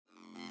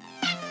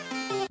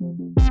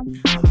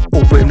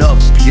Open up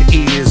your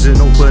ears and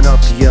open up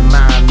your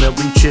mind. They'll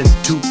reach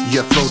into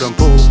your throat and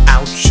pull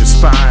out your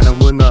spine.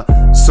 And when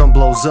the sun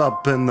blows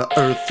up and the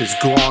earth is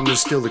gone,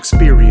 there's still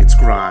experience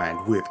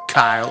grind with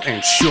Kyle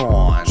and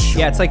Sean.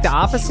 Yeah, it's like the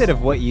opposite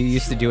of what you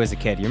used to do as a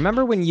kid. You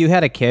remember when you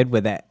had a kid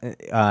with that?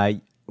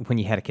 When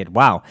you had a kid,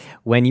 wow.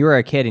 When you were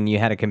a kid and you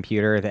had a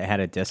computer that had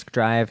a disk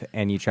drive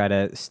and you try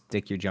to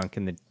stick your junk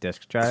in the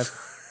disk drive?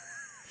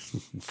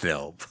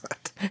 No,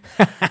 but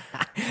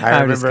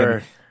I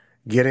remember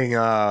getting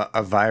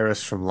a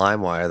virus from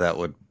LimeWire that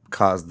would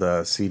cause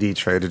the CD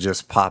tray to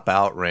just pop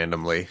out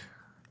randomly.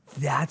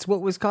 That's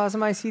what was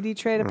causing my CD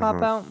tray to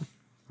pop out?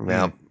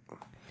 Yeah.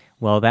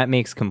 Well, that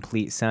makes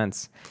complete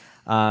sense.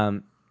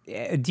 Do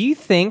you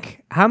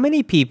think, how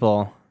many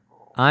people,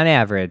 on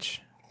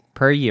average,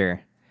 per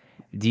year,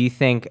 do you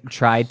think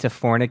tried to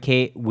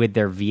fornicate with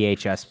their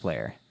VHS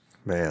player?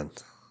 Man.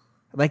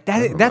 Like,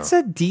 that's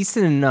a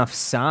decent enough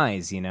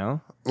size, you know?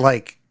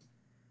 Like,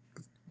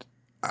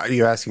 are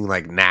you asking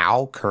like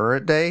now,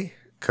 current day?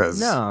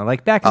 No,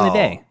 like back in the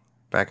day.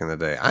 Back in the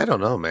day. I don't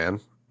know, man.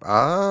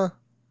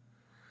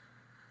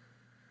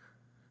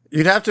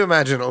 You'd have to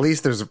imagine at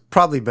least there's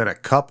probably been a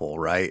couple,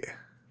 right?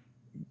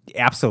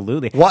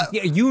 Absolutely. What?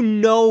 Yeah, you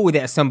know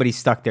that somebody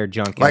stuck their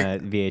junk in a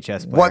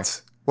VHS player.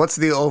 What's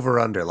the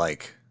over-under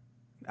like?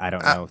 I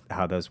don't know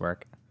how those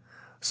work.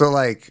 So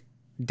like,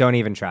 don't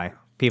even try.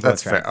 People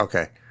that's try. fair.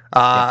 Okay.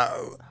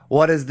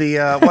 What is the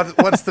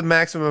what's the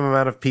maximum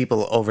amount of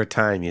people over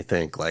time? You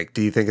think? Like,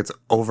 do you think it's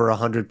over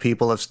 100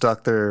 people have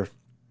stuck their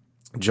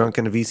junk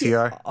in a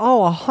VCR?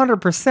 Oh,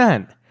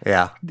 100%.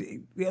 Yeah.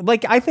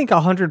 Like, I think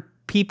 100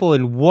 people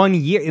in 1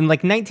 year, in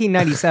like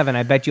 1997,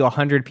 I bet you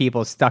 100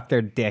 people stuck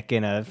their dick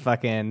in a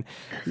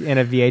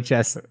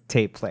VHS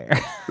tape player.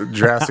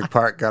 Jurassic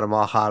Park got them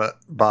all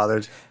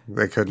bothered.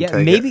 They couldn't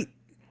take it.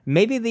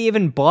 Maybe they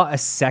even bought a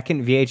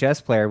second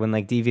VHS player when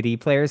like DVD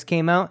players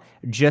came out,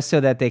 just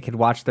so that they could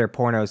watch their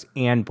pornos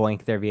and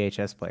boink their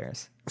VHS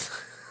players.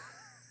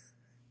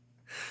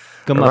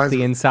 Come up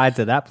the insides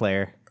of that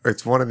player.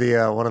 It's one of the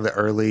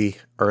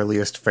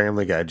earliest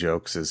Family Guy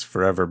jokes is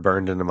forever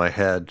burned into my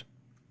head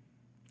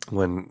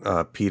when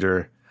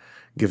Peter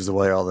gives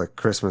away all the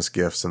Christmas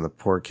gifts and the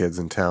poor kids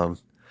in town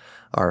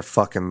are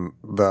fucking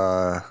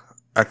I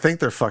think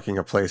they're fucking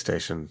a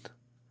PlayStation.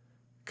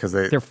 Because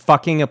they're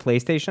fucking a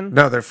PlayStation?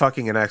 No, they're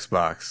fucking an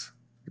Xbox.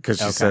 Because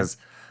she says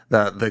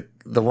the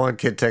one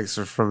kid takes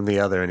her from the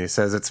other and he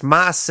says, "It's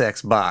my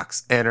sex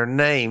box and her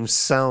name's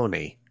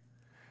Sony."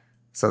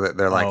 So that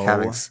they're like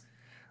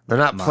they're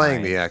not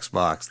playing the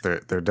Xbox.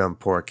 They're dumb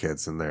poor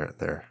kids and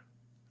they're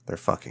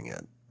fucking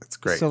it. It's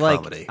great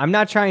comedy. Like, I'm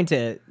not trying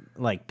to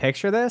like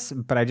picture this,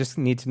 but I just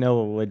need to know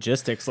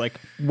logistics. Like,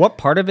 what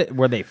part of it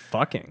were they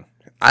fucking?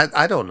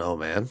 I don't know,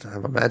 man.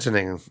 I'm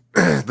imagining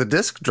the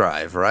disk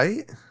drive,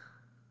 right?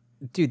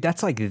 Dude,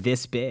 that's like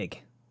this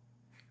big.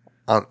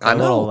 I know.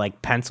 Little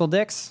like pencil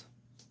dicks.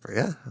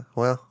 Yeah,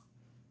 well,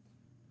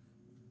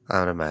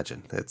 I would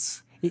imagine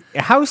it's.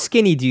 How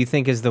skinny do you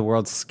think is the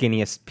world's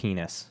skinniest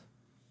penis?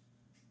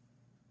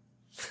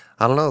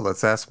 I don't know.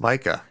 Let's ask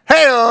Micah.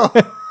 Hey-o!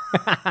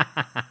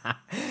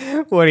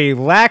 What he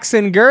lacks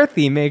in girth,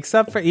 he makes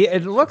up for.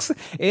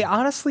 It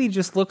honestly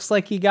just looks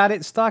like he got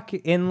it stuck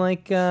in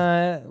like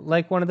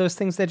one of those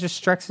things that just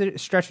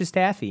stretches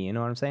taffy. You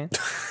know what I'm saying?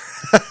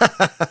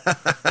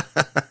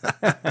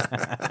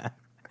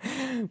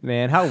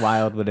 Man, how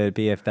wild would it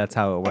be if that's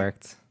how it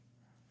worked?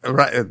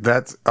 Right,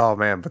 oh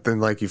man, but then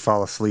like you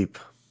fall asleep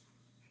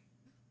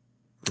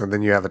and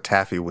then you have a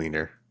taffy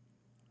wiener.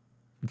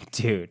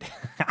 Dude,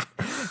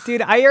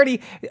 I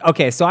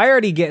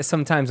already get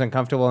sometimes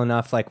uncomfortable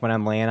enough like when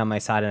I'm laying on my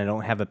side and I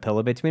don't have a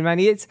pillow between my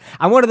knees.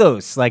 I'm one of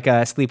those like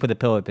sleep with a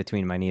pillow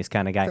between my knees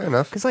kind of guy. Fair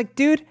enough. Because like,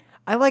 dude,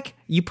 I like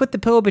you put the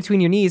pillow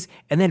between your knees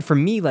and then for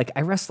me, like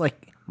I rest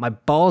like my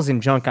balls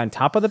and junk on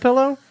top of the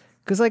pillow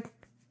because like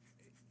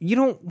you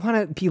don't want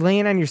to be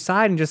laying on your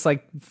side and just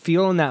like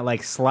feeling that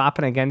like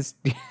slopping against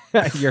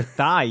your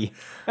thigh.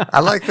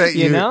 I like that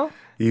you know?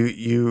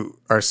 You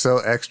are so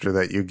extra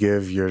that you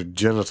give your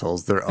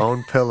genitals their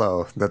own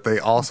pillow that they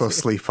also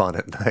sleep on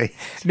at night.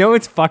 You know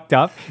what's fucked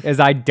up is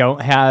I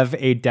don't have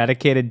a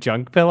dedicated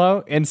junk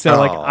pillow, and so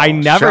like I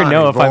never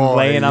know if I'm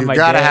laying on my dick.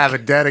 You gotta have a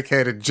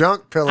dedicated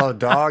junk pillow,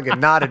 dog,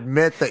 and not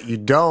admit that you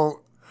don't.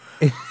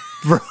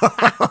 Bro.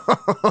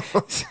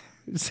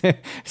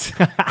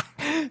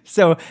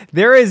 So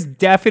there is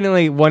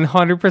definitely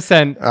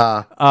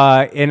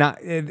 100%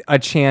 in a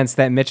chance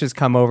that Mitch has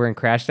come over and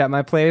crashed at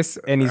my place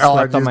and he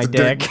slept on my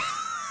dick.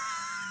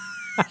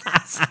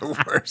 That's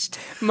the worst.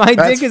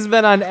 Dick has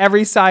been on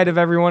every side of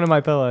every one of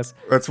my pillows.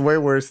 That's way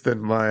worse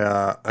than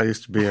my. I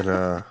used to be in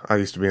a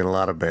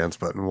lot of bands,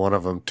 but in one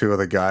of them, two of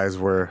the guys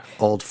were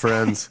old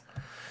friends.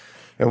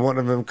 And one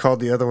of them called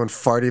the other one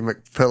Farty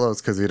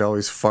McPillows because he'd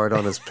always fart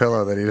on his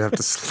pillow that he'd have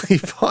to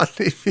sleep on.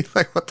 He'd be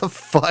like, "What the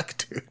fuck,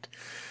 dude?"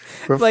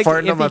 We're like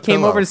if he came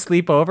pillow. over to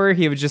sleep over,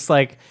 he would just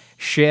like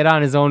shit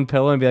on his own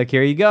pillow and be like,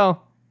 "Here you go."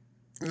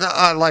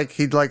 No, like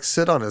he'd like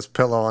sit on his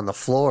pillow on the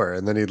floor,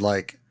 and then he'd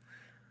like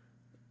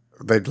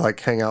they'd like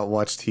hang out and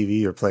watch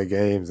TV or play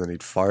games, and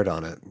he'd fart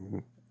on it.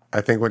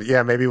 I think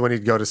maybe when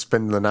he'd go to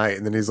spend the night,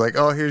 and then he's like,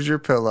 "Oh, here's your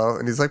pillow,"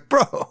 and he's like,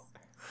 "Bro,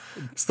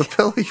 it's the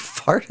pillow you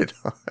farted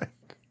on."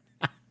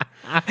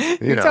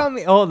 You're telling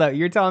me, hold up,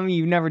 you're telling me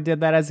you never did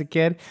that as a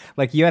kid?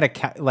 Like you had a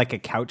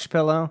couch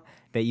pillow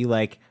that you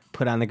like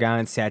put on the ground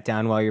and sat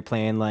down while you're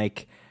playing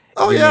like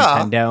your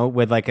Nintendo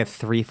with like a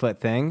 3-foot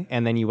thing,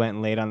 and then you went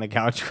and laid on the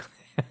couch.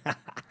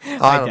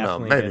 I don't know.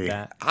 Maybe.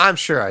 I'm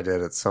sure I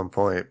did at some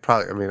point.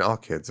 Probably. I mean, all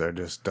kids are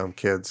just dumb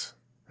kids.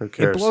 Who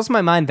cares? It blows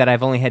my mind that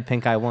I've only had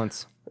pink eye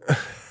once.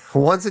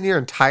 Once in your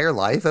entire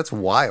life? That's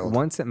wild.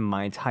 Once in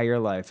my entire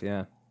life,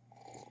 yeah.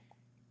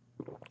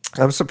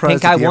 I'm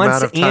surprised. Pink eye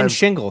once and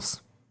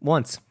shingles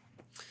once.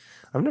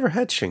 I've never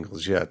had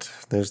shingles yet.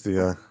 There's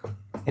the.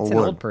 It's an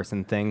old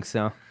person thing,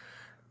 so.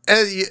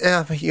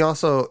 Yeah, but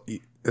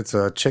it's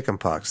a chicken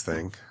pox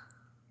thing.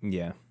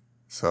 Yeah.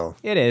 So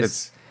it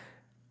is.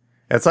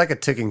 It's like a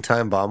ticking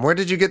time bomb. Where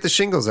did you get the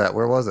shingles at?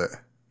 Where was it?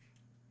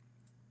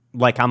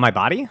 Like on my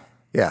body?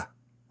 Yeah.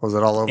 Was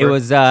it all over? It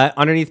was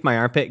underneath my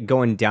armpit,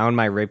 going down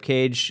my rib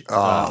cage,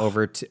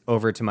 over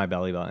to my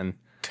belly button.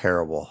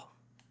 Terrible.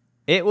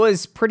 It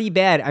was pretty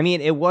bad. I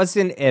mean, it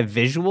wasn't a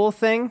visual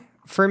thing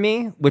for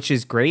me, which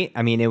is great.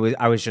 I mean,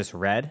 I was just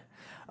red,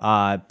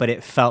 but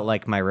it felt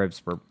like my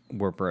ribs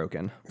were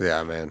broken.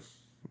 Yeah, man.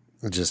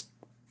 It just,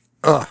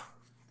 ugh.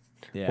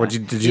 Yeah.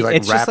 Did you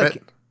wrap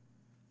it?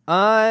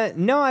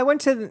 No, I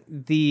went to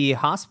the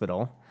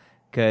hospital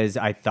because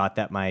I thought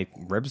that my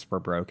ribs were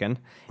broken.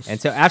 And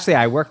so actually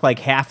I worked like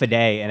half a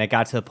day, and it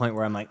got to the point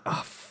where I'm like,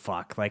 oh,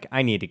 fuck, like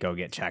I need to go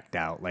get checked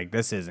out. Like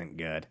this isn't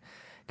good.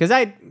 Because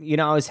I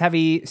was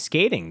heavy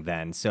skating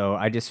then. So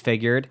I just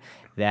figured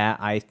that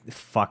I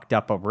fucked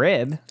up a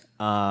rib.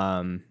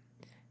 And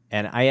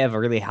I have a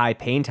really high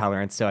pain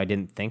tolerance, so I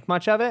didn't think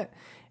much of it.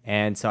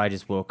 And so I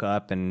just woke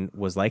up and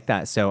was like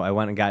that. So I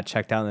went and got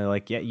checked out, and they're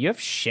like, yeah, you have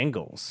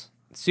shingles.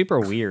 Super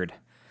weird.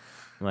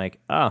 I'm like,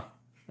 oh,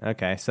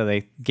 okay. So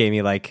they gave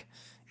me like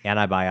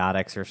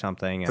antibiotics or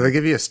something. Did they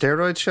give you a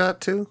steroid shot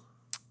too?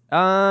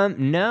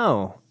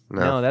 No.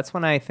 That's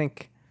when I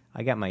think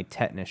I got my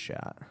tetanus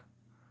shot.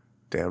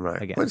 Damn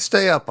right. Again. Let's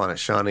stay up on it,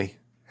 Shawnee.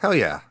 Hell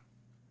yeah.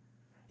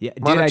 Yeah,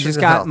 dude, I just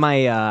got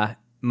my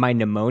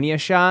pneumonia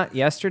shot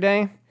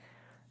yesterday.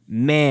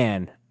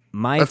 Man,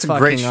 that's a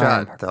great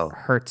shot, though.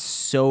 Hurts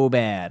so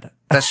bad.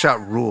 That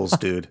shot rules,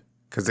 dude.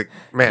 Because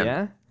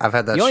yeah? I've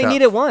had that. You only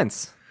need it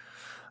once.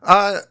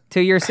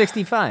 Till you're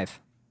 65.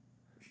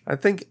 I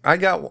think I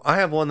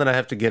have one that I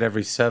have to get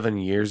every 7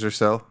 years or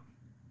so.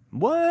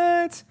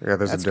 What? Yeah,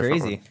 that's a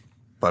different crazy. One.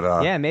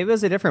 But yeah, maybe it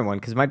was a different one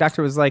because my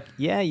doctor was like,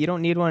 "Yeah, you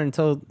don't need one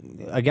until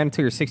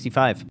you're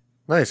 65."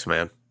 Nice,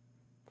 man.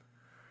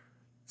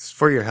 It's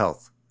for your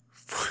health.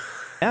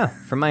 Yeah,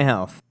 for my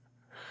health.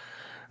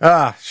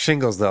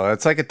 Shingles though,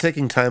 it's like a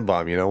ticking time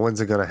bomb.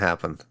 When's it gonna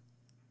happen?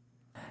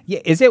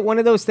 Yeah, is it one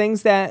of those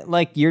things that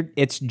like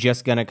it's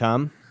just gonna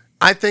come?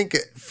 I think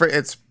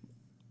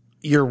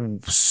you're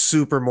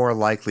super more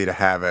likely to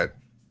have it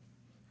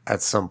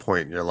at some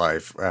point in your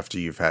life after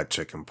you've had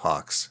chicken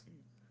pox.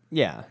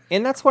 Yeah,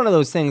 and that's one of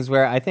those things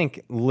where I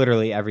think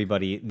literally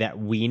everybody that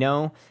we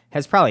know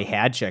has probably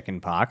had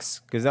chicken pox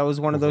because that was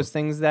one of those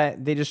things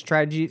that they just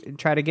try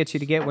to get you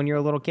to get when you're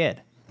a little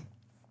kid.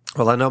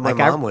 Well, I know my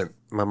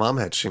mom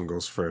had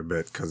shingles for a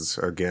bit because,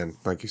 again,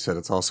 like you said,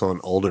 it's also an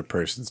older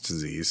person's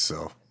disease.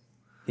 So,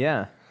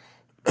 yeah.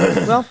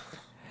 Well,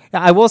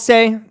 I will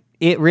say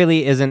it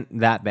really isn't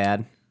that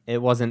bad.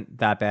 It wasn't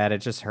that bad. It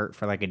just hurt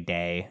for like a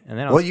day, and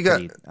then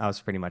I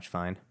was pretty much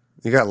fine.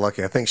 You got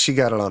lucky. I think she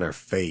got it on her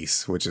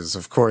face, which is,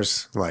 of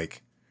course,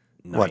 like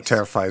nice. What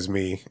terrifies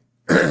me.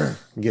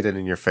 Get it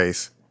in your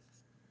face.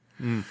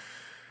 Mm.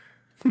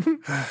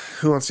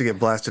 Who wants to get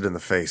blasted in the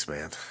face,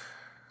 man?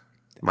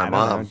 My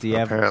mom,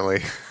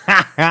 apparently.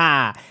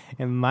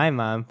 And my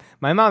mom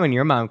and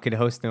your mom could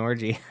host an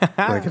orgy.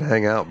 They could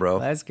hang out, bro.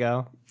 Let's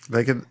go.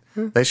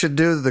 They should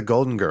do the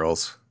Golden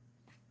Girls.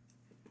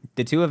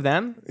 The two of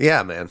them?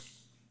 Yeah, man.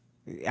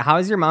 How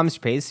is your mom's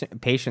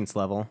patience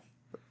level?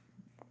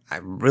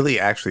 I'm really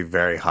actually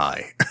very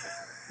high.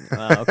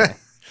 Okay.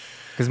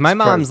 Because my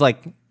mom's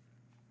like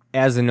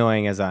as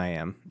annoying as I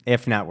am,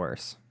 if not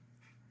worse.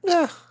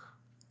 Yeah.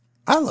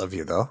 I love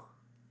you, though.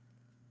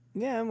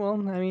 Yeah, well,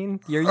 I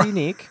mean, you're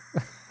unique.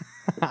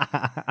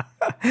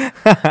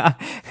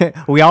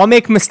 We all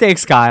make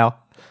mistakes, Kyle.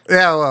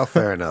 Yeah, well,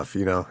 fair enough.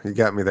 You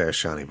got me there,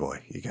 Shawnee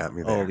boy. You got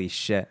me there. Holy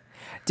shit.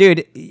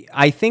 Dude,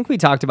 I think we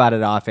talked about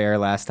it off air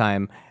last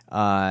time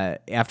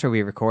after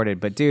we recorded,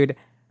 but dude,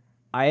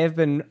 I have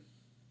been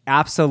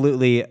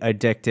absolutely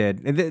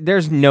addicted.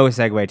 There's no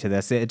segue to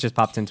this. It just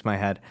popped into my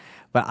head.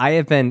 But I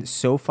have been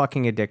so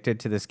fucking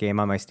addicted to this game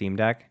on my Steam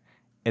Deck.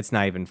 It's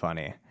not even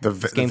funny.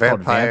 This game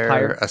called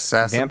Vampire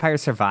Assassin? Vampire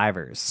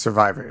Survivors.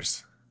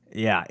 Survivors.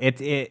 Yeah,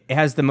 it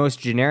has the most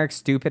generic,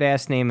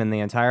 stupid-ass name in the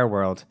entire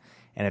world,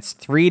 and it's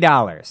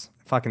 $3.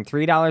 Fucking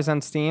 $3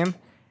 on Steam.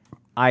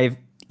 I've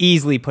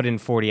easily put in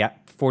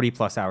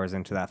 40-plus hours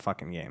into that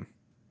fucking game.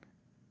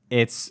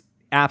 It's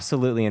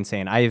absolutely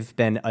insane. I've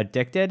been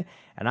addicted,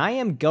 and I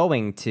am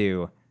going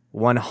to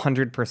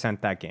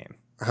 100% that game.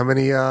 How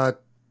many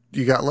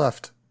you got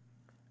left?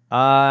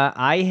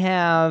 I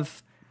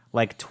have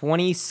like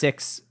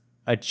 26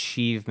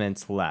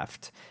 achievements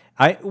left.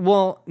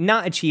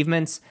 Not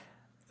achievements,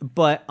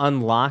 but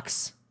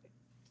unlocks.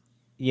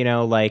 You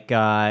know, like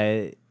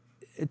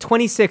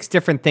 26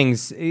 different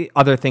things,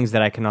 other things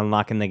that I can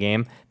unlock in the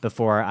game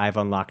before I've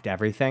unlocked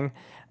everything.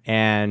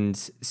 And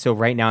so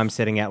right now I'm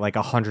sitting at like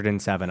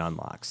 107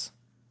 unlocks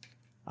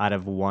out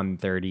of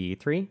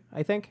 133,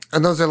 I think.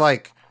 And those are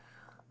like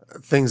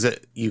things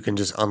that you can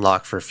just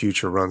unlock for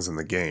future runs in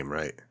the game,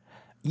 right?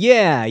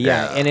 Yeah.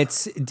 And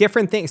it's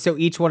different things. So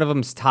each one of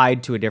them's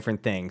tied to a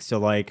different thing. So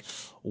like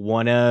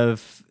one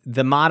of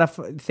the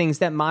things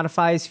that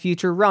modifies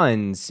future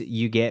runs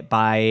you get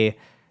by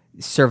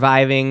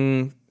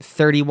surviving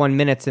 31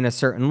 minutes in a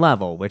certain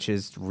level, which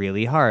is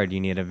really hard. You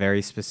need a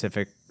very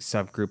specific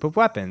subgroup of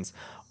weapons.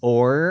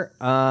 Or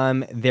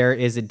there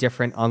is a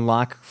different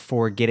unlock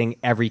for getting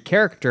every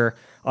character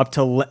up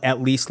to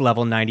at least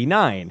level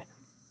 99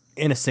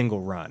 in a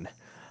single run.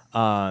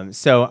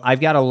 So I've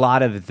got a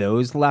lot of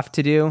those left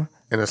to do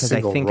because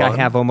I think I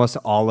have almost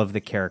all of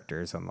the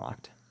characters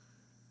unlocked.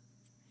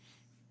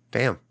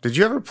 Damn. Did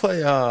you ever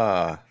play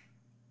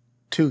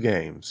 2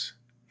 games?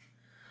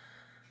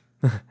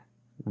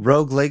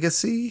 Rogue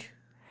Legacy?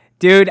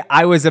 Dude,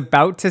 I was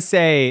about to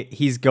say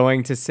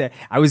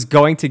I was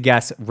going to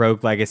guess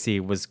Rogue Legacy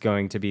was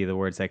going to be the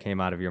words that came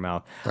out of your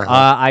mouth.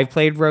 I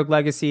played Rogue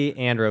Legacy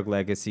and Rogue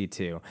Legacy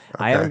 2. Okay.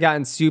 I haven't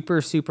gotten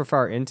super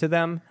far into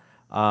them,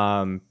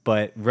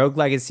 but Rogue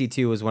Legacy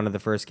 2 was one of the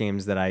first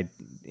games that I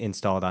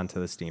installed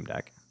onto the Steam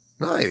Deck.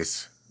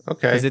 Nice.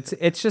 Okay. Because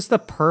it's just the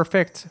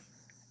perfect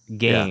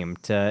game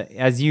to,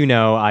 as you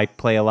know, I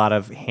play a lot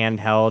of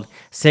handheld,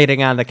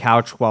 sitting on the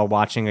couch while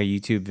watching a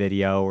YouTube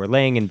video or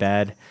laying in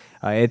bed.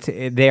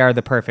 They are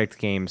the perfect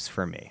games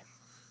for me.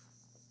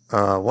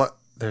 What?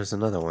 There's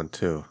another one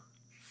too.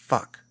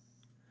 Fuck.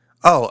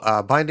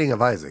 Oh, Binding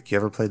of Isaac. You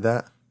ever played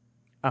that?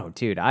 Oh,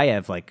 dude, I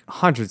have like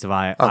hundreds of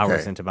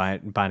hours into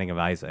Binding of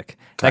Isaac.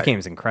 That game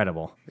is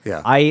incredible.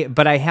 Yeah.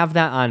 But I have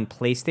that on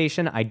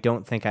PlayStation. I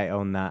don't think I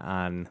own that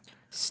on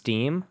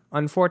Steam,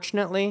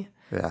 unfortunately.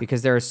 Yeah.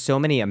 Because there are so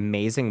many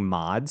amazing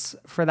mods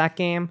for that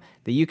game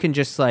that you can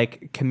just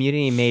like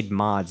community-made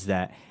mods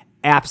that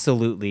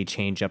absolutely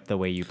change up the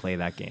way you play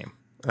that game.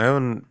 I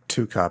own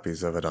 2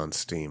 copies of it on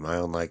Steam. I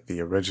own like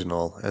the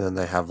original, and then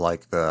they have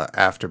like the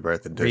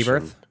Afterbirth edition.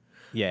 Rebirth?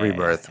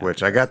 Rebirth,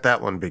 which I got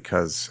that one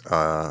because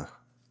that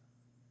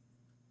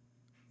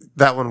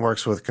one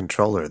works with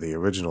controller. The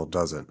original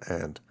doesn't,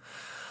 and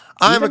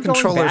I'm a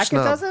controller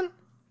snob. It doesn't?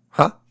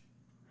 Huh?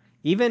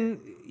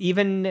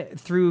 Even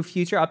through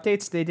future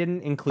updates, they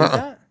didn't include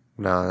that?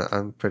 No,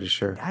 I'm pretty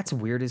sure. That's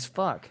weird as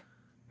fuck.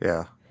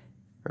 Yeah.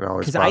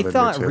 Because I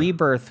thought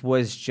Rebirth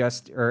was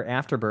just, or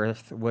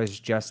Afterbirth was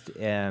just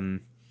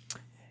an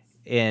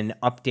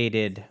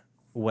updated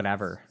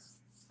whatever.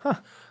 Huh.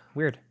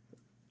 Weird.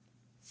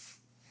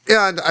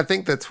 Yeah, I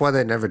think that's why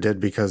they never did,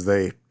 because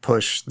they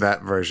push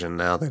that version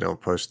now. They don't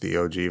push the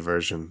OG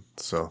version,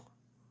 so...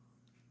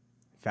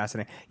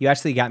 Fascinating. You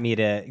actually got me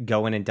to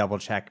go in and double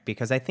check,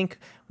 because I think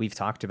we've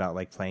talked about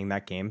like playing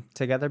that game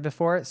together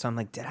before. So I'm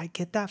like, did I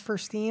get that for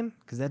Steam?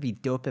 Because that'd be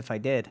dope if I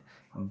did.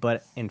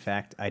 But in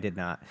fact, I did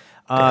not.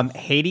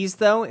 Hades,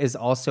 though, is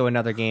also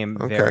another game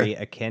very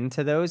akin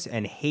to those.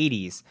 And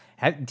Hades,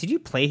 did you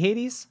play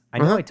Hades? I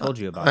know I told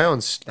you about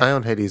it. I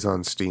own Hades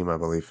on Steam, I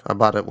believe. I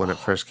bought it when it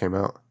first came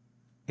out.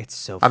 It's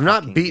so I've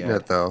not beaten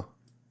good. it, though.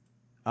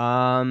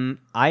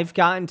 I've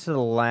gotten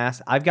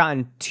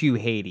to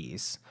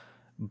Hades,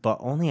 but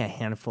only a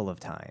handful of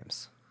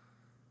times.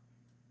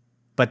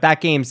 But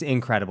that game's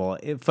incredible.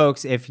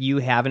 Folks, if you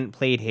haven't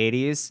played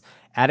Hades,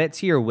 add it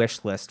to your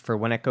wish list for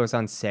when it goes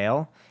on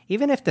sale.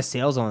 Even if the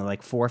sale's only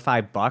like $4 or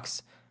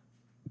 $5,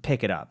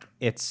 pick it up.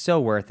 It's so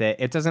worth it.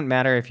 It doesn't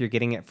matter if you're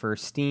getting it for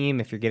Steam,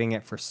 if you're getting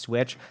it for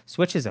Switch.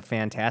 Switch is a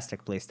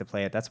fantastic place to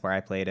play it. That's where I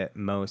played it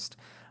most.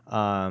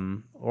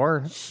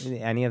 Or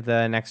any of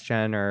the next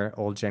gen or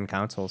old gen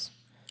consoles.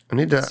 I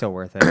need to it's so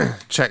worth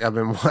it. check. I've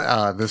been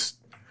this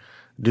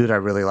dude I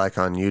really like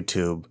on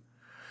YouTube.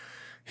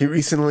 He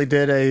recently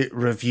did a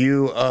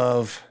review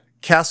of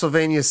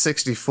Castlevania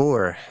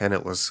 64, and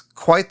it was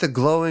quite the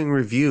glowing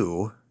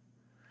review,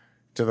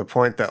 to the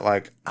point that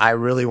like I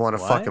really want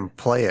to fucking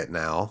play it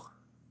now.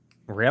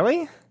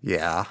 Really?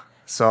 Yeah.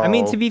 So I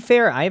mean, to be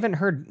fair, I haven't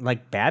heard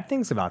like bad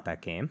things about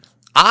that game.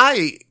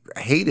 I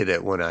hated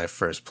it when I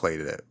first played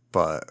it,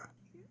 but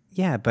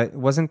yeah, but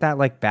wasn't that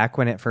like back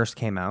when it first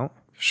came out?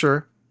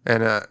 Sure.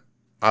 And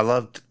I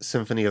loved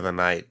Symphony of the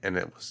Night, and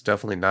it was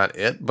definitely not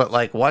it. But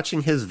like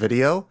watching his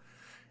video,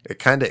 it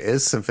kind of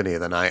is Symphony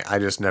of the Night. I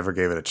just never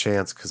gave it a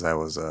chance because I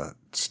was a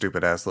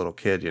stupid ass little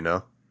kid, you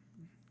know?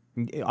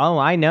 Oh,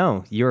 I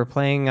know. You were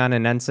playing on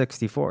an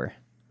N64.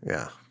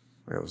 Yeah.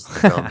 It was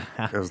the dumb,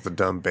 it was the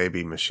dumb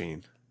baby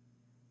machine.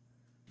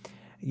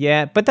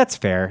 Yeah, but that's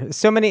fair.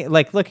 So many,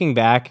 like looking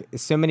back,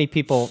 so many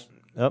people.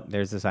 Oh,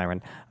 there's the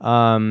siren.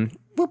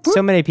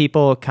 So many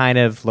people kind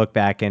of look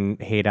back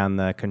and hate on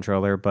the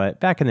controller, but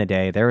back in the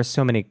day, there were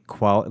so many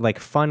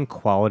fun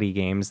quality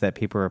games that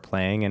people were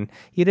playing, and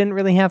you didn't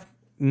really have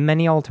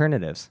many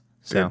alternatives.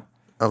 So Dude,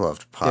 I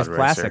loved Pod there's Racer.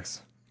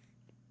 classics.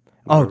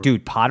 Oh,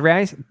 dude, Pod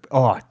Race.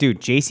 Oh,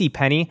 dude, J.C.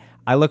 Penney.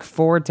 I look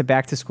forward to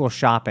back to school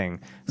shopping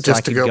so Just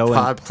I to could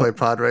go play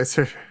Pod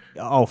Racer.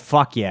 Oh,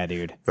 fuck yeah,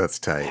 dude. That's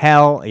tight.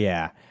 Hell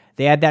yeah.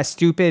 They had that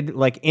stupid,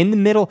 like, in the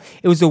middle.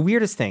 It was the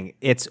weirdest thing.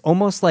 It's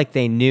almost like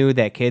they knew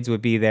that kids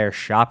would be there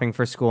shopping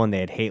for school and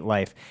they'd hate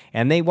life.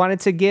 And they wanted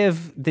to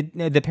give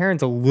the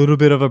parents a little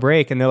bit of a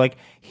break. And they're like,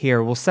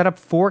 here, we'll set up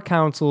 4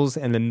 consoles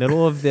in the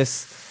middle of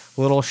this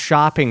little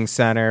shopping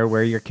center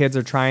where your kids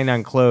are trying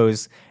on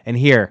clothes. And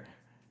here,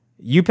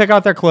 you pick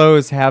out their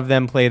clothes, have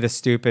them play the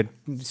stupid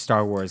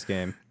Star Wars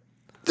game.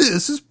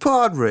 This is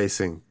pod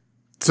racing.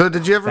 So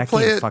did you ever That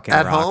play game it fucking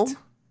at rocked. home?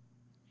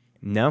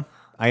 No.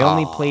 I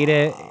only played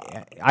it.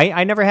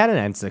 I never had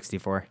an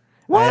N64.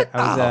 What? I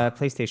was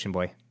a PlayStation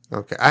boy.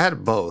 Okay, I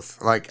had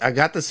both. Like, I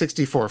got the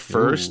 64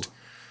 first,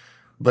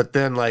 but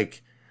then,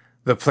 like,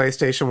 the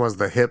PlayStation was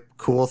the hip,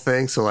 cool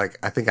thing. So, like,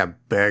 I think I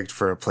begged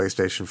for a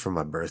PlayStation for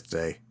my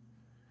birthday.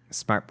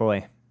 Smart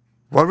boy.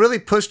 What really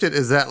pushed it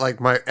is that, like,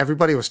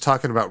 everybody was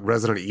talking about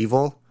Resident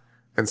Evil.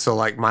 And so,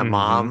 like, my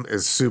mom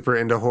is super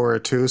into horror,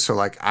 too. So,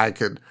 like, I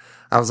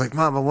was like,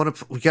 Mom,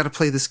 we got to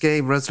play this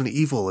game, Resident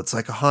Evil. It's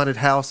like a haunted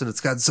house and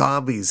it's got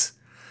zombies.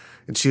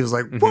 And she was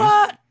like,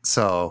 what?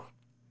 So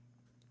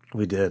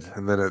we did.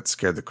 And then it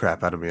scared the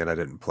crap out of me and I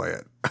didn't play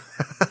it.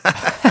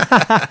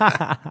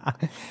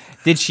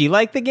 Did she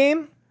like the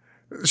game?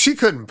 She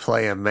couldn't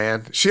play him,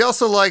 man. She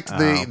also liked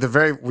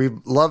we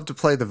loved to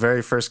play the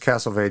very first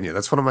Castlevania.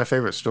 That's one of my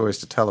favorite stories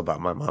to tell about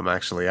my mom,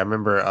 actually. I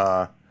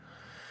remember,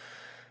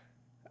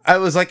 I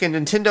was like in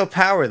Nintendo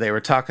Power, they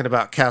were talking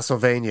about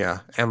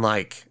Castlevania. And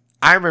like,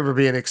 I remember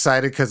being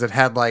excited because it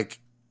had like,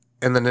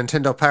 in the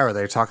Nintendo Power,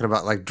 they were talking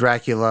about like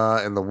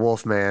Dracula and the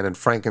Wolfman and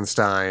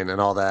Frankenstein and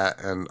all that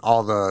and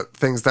all the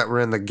things that were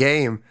in the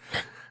game.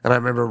 And I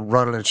remember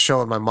running and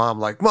showing my mom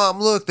like, Mom,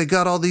 look, they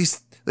got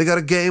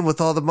a game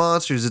with all the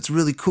monsters. It's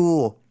really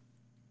cool.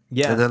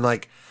 Yeah. And then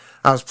like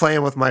I was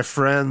playing with my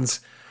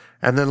friends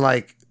and then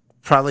like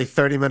probably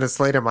 30 minutes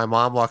later, my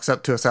mom walks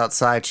up to us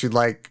outside. She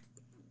like,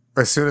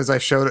 as soon as I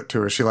showed it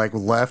to her, she like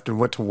left and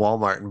went to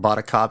Walmart and bought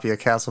a copy of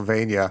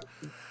Castlevania.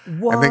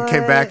 What? And then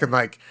came back and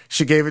like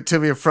she gave it to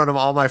me in front of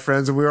all my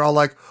friends and we were all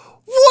like,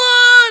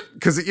 what?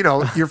 Because you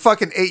know you're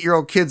fucking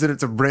 8-year-old kids and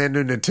it's a brand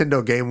new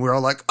Nintendo game. We were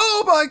all like,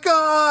 oh my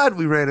god!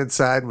 We ran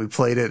inside and we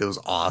played it. It was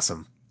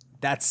awesome.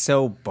 That's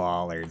so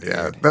baller, dude.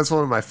 Yeah, that's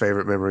one of my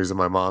favorite memories of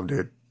my mom,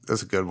 dude.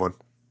 That's a good one.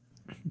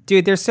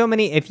 Dude, there's so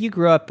many. If you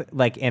grew up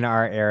like in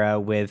our era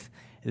with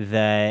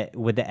the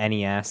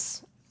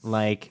NES,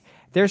 like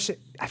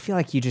I feel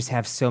like you just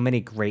have so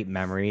many great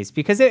memories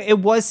because it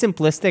was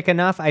simplistic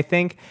enough, I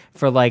think,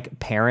 for like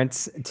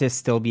parents to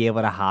still be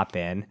able to hop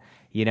in.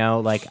 You know,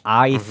 like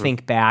I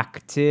think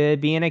back to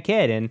being a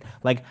kid and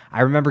like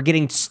I remember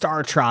getting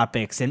Star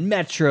Tropics and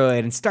Metroid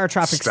and Star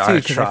Tropics 2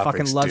 because I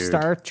fucking love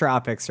Star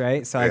Tropics,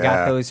 right? So I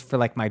got those for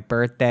like my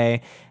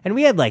birthday and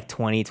we had like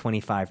 20,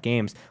 25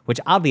 games,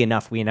 which oddly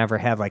enough, we never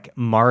had like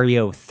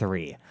Mario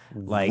 3.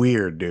 Like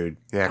weird, dude.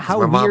 Yeah, how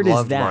my mom weird is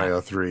loved that? Mario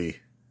 3.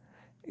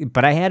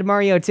 But I had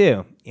Mario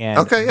 2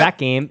 and that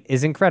game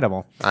is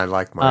incredible. I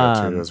like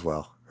Mario 2 as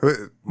well.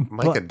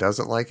 Micah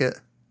doesn't like it?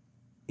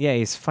 Yeah,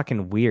 he's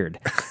fucking weird.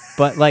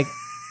 But like,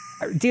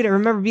 dude, I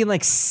remember being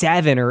like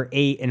 7 or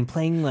 8 and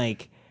playing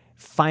like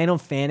Final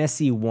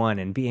Fantasy 1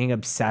 and being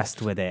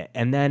obsessed with it.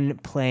 And then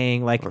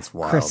playing like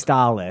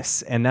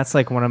Crystalis. And that's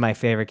like one of my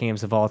favorite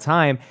games of all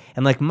time.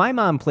 And like my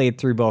mom played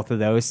through both of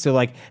those. So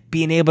like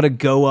being able to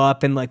go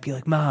up and like be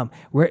like, Mom,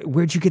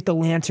 where'd you get the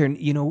lantern?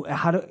 You know,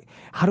 how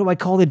do I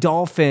call the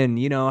dolphin?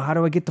 You know, how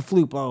do I get the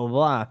flute? Blah, blah,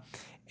 blah.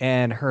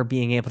 And her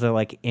being able to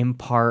like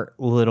impart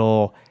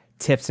little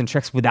tips and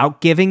tricks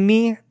without giving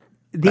me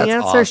the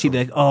answer. Awesome. She'd be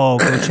like, oh,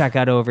 go check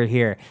out over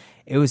here.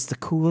 It was the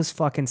coolest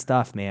fucking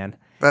stuff, man.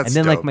 That's and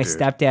then dope, like my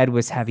stepdad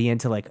was heavy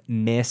into like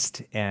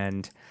Myst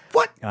and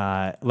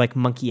like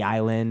Monkey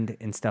Island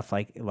and stuff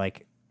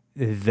like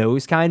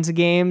those kinds of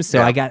games.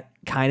 So I got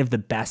kind of the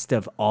best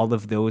of all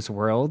of those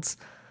worlds.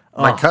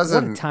 My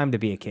cousin, what a time to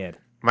be a kid.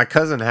 My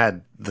cousin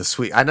had the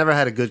sweet. I never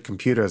had a good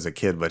computer as a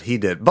kid, but he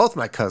did. Both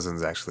my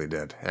cousins actually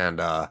did,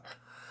 and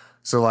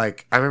so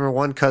like I remember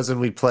one cousin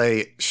we'd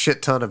play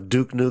shit ton of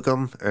Duke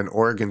Nukem and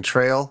Oregon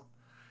Trail,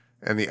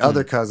 and the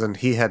other cousin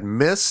he had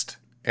Myst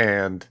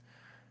and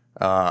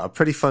a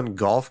pretty fun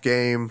golf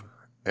game,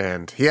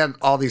 and he had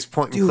all these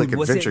point and click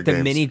adventure games. Was it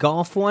the mini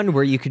golf one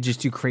where you could just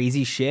do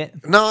crazy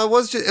shit? No, it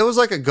was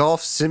like a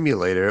golf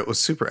simulator. It was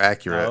super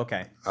accurate. Oh,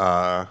 okay.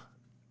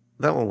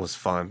 That one was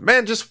fun,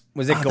 man.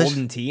 Was it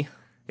Golden Tee?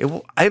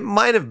 It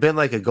might have been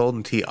like a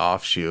Golden Tee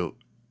offshoot.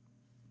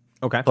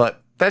 Okay.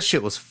 But that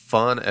shit was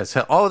fun as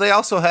hell. Oh, they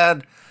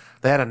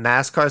had a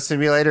NASCAR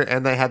simulator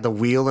and they had the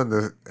wheel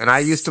and I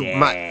used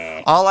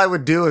to all I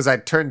would do is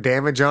I'd turn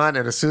damage on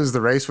and as soon as the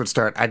race would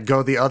start, I'd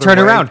go the other way.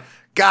 Turn around.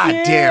 God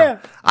damn.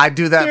 I'd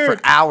do that for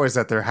hours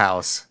at their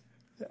house.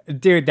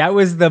 Dude, that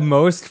was the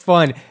most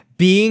fun.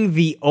 Being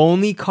the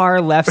only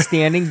car left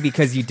standing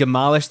because you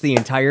demolished the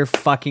entire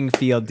fucking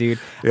field, dude.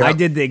 Yep. I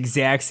did the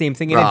exact same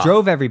thing, and it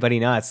drove everybody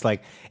nuts.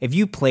 Like, if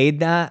you played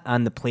that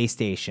on the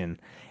PlayStation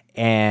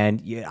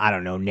and, I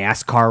don't know,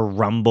 NASCAR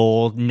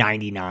Rumble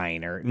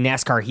 99 or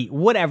NASCAR Heat,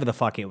 whatever the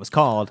fuck it was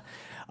called,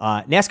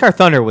 NASCAR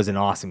Thunder was an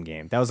awesome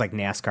game. That was like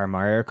NASCAR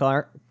Mario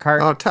Kart.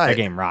 Oh, tight. That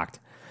game rocked.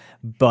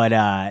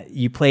 But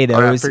you play I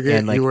those, forget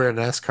and like, you were a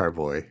NASCAR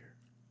boy.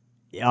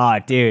 oh,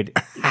 dude,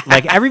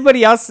 like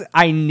everybody else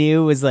I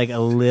knew was like a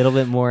little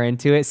bit more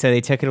into it, so they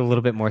took it a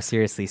little bit more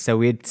seriously. So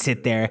we'd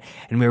sit there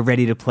and we were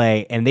ready to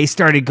play, and they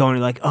started going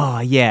like, oh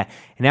yeah.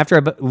 And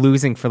after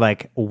losing for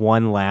like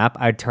one lap,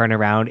 I'd turn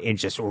around and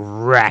just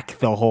wreck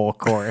the whole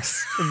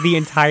course the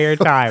entire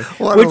time,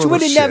 What a which little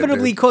would shit,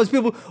 inevitably dude. cause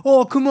people,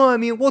 oh, come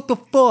on, man, what the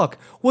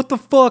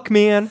fuck,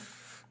 man?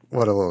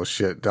 What a little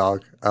shit,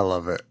 dog. I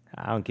love it.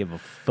 I don't give a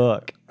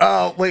fuck.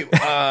 Oh, wait.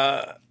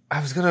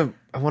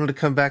 I wanted to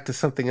come back to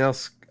something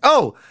else.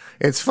 Oh,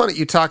 it's funny.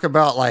 You talk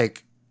about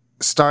like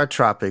Star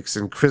Tropics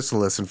and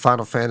Chrysalis and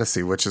Final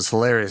Fantasy, which is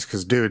hilarious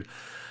because, dude,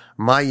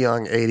 my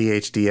young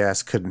ADHD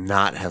ass could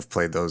not have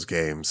played those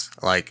games.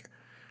 Like,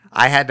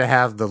 I had to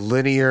have the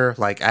linear,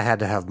 like, I had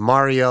to have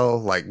Mario,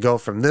 like, go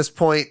from this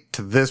point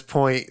to this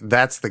point.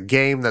 That's the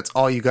game. That's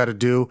all you got to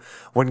do.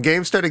 When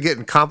games started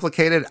getting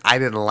complicated, I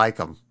didn't like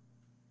them.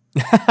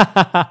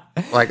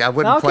 Like, I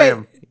wouldn't play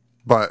them.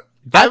 But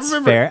That's I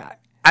remember fair.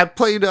 I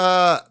played,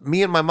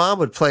 me and my mom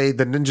would play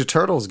the Ninja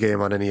Turtles game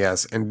on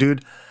NES. And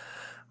dude,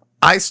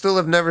 I still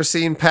have never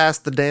seen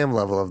past the damn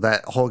level of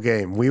that whole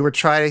game. We would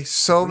try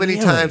so many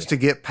Really? times to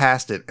get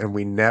past it, and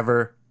we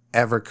never,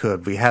 ever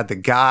could. We had the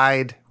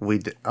guide.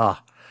 We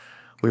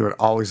would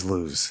always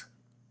lose.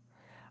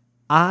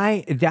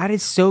 That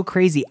is so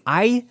crazy.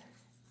 I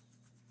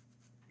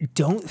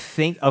don't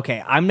think,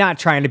 okay, I'm not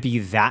trying to be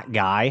that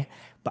guy,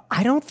 but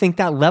I don't think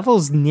that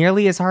level's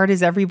nearly as hard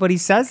as everybody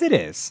says it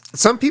is.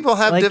 Some people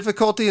have Like-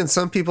 difficulty, and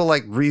some people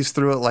like breeze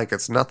through it like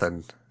it's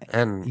nothing.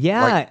 And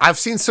Yeah. like, I've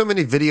seen so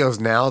many videos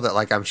now that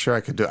like I'm sure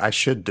I could do. I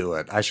should do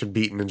it. I should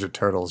beat Ninja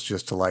Turtles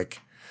just to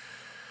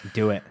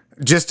Do it.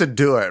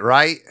 do it,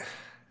 right?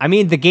 I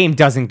mean, the game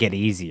doesn't get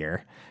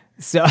easier.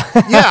 So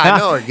Yeah, I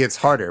know it gets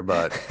harder,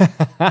 but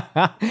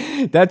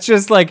that's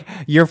just like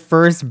your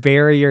first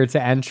barrier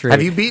to entry.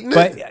 have you beaten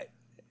it?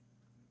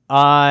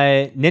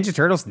 Ninja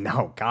Turtles?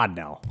 No, God,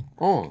 no.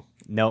 Oh.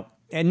 Nope.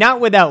 And not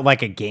without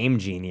like a Game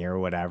Genie or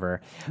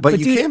whatever. But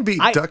you dude, can beat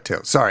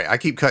DuckTales. Sorry, I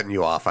keep cutting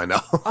you off. I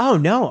know. Oh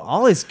no,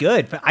 all is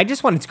good. But I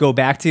just wanted to go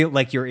back to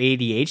like your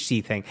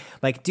ADHD thing.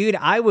 Like, dude,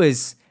 I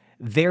was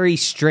very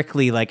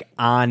strictly like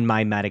on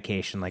my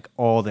medication like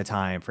all the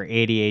time for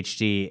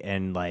ADHD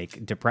and like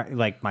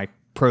like my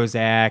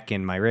Prozac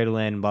and my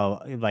Ritalin,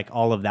 blah, like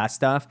all of that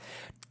stuff.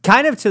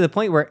 Kind of to the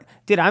point where,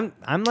 dude, I'm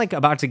like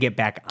about to get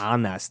back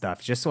on that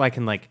stuff just so I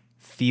can like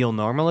feel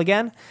normal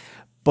again.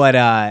 But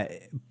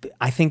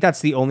I think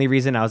that's the only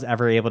reason I was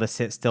ever able to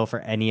sit still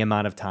for any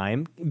amount of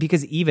time,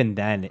 because even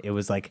then it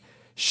was like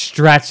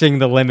stretching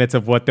the limits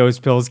of what those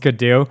pills could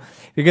do.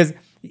 Because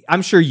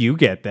I'm sure you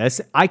get this.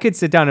 I could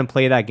sit down and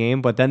play that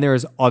game, but then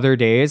there's other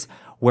days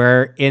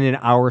where in an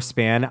hour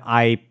span,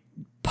 I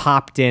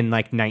popped in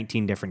like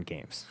 19 different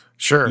games.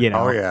 Sure. You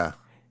know. Oh yeah.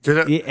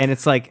 Dude, And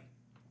it's like,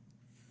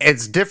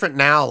 it's different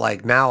now.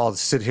 Like now, I'll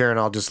sit here and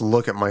I'll just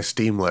look at my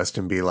Steam list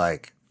and be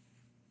like,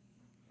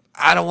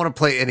 I don't want to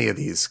play any of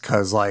these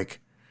because like,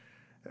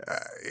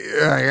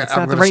 it's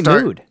not the right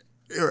mood.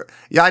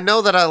 Yeah, I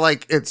know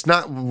that it's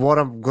not what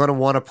I'm going to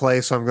want to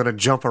play, so I'm going to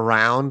jump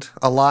around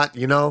a lot,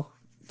 you know?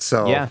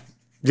 So,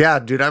 yeah,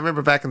 dude, I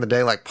remember back in the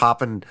day, like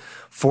popping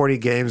 40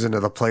 games into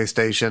the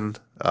PlayStation.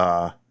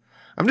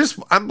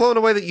 I'm blown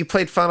away that you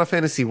played Final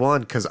Fantasy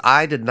 1 because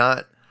I did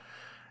not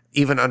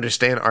even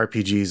understand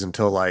RPGs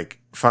until like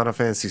Final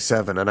Fantasy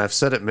 7. And I've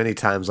said it many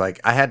times, like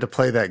I had to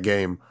play that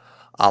game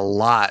a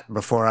lot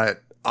before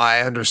I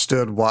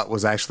understood what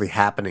was actually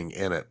happening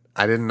in it.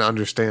 I didn't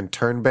understand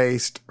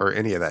turn-based or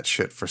any of that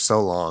shit for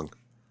so long.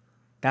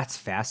 That's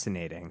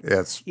fascinating.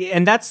 It's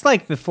And that's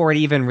like before it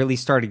even really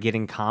started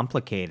getting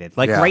complicated.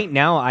 Like right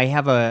now, I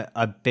have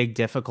a big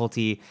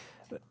difficulty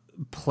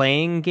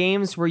playing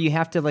games where you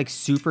have to like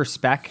super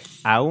spec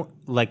out.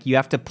 Like you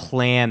have to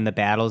plan the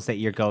battles that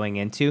you're going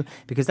into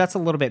because that's a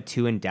little bit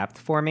too in depth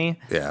for me.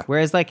 Yeah.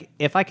 Whereas like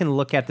if I can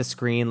look at the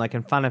screen like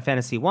in Final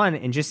Fantasy 1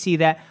 and just see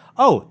that,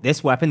 oh,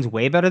 this weapon's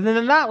way better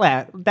than that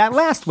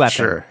last weapon.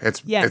 sure.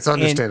 It's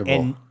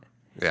understandable.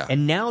 Yeah.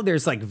 And now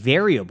there's like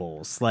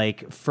variables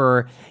like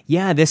for,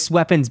 this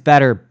weapon's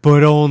better,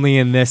 but only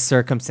in this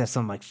circumstance.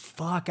 I'm like,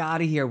 fuck out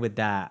of here with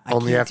that. I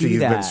Only can't after do you've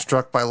been that.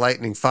 struck by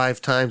lightning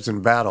 5 times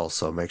in battle,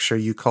 so make sure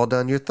you call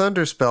down your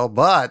thunder spell,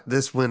 but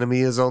this enemy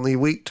is only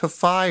weak to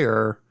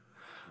fire.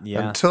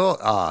 Yeah. Until,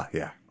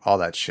 all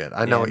that shit.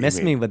 I know what you miss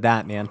mean. me with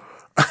that, man.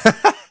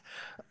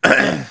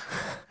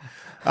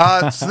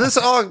 So this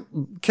all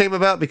came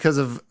about because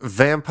of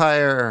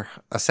Vampire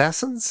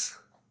Assassins?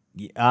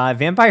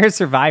 Vampire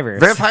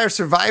Survivors. Vampire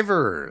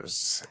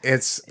Survivors.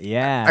 It's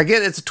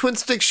again, it's a twin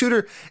stick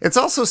shooter. It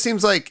also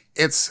seems like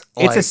it's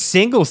a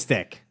single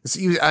stick.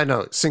 I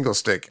know, single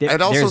stick.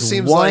 It also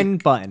seems one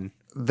like button.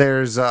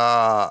 There's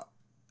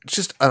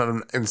just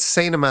an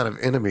insane amount of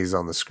enemies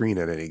on the screen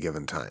at any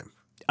given time.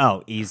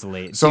 Oh,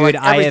 easily. So dude,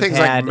 like everything's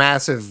I have had, like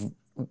massive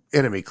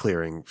enemy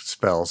clearing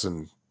spells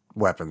and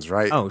weapons,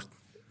 right? Oh,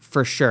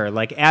 for sure.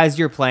 Like as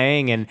you're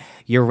playing and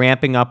you're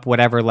ramping up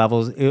whatever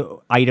levels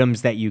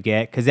items that you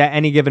get, because at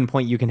any given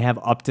point you can have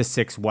up to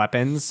 6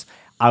 weapons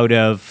out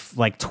of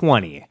like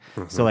 20.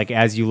 So like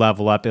as you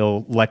level up,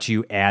 it'll let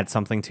you add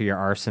something to your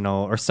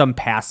arsenal or some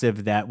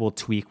passive that will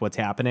tweak what's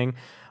happening.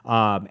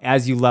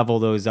 As you level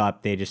those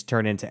up, they just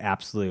turn into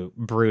absolute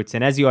brutes.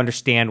 And as you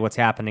understand what's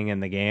happening in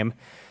the game,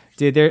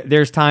 dude,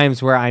 there's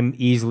times where I'm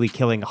easily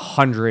killing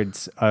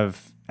hundreds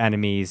of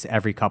enemies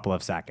every couple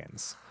of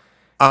seconds.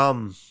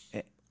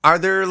 Are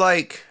there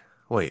like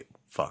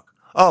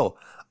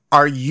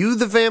are you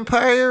the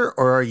vampire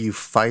or are you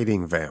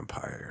fighting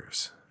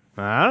vampires?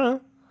 I don't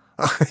know.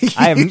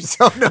 I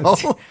don't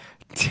know.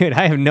 Dude,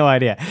 I have no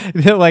idea.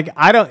 Like,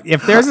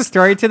 if there's a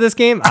story to this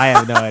game, I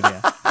have no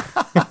idea.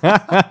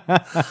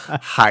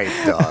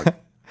 Hype, dog.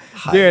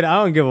 Hype. Dude,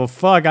 I don't give a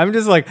fuck. I'm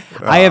just like,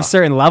 I have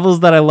certain levels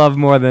that I love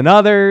more than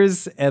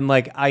others. And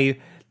like,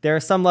 there are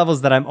some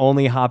levels that I'm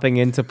only hopping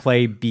in to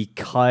play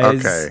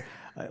because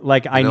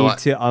like I need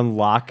to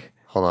unlock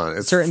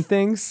certain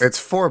things. It's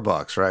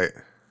 $4, right?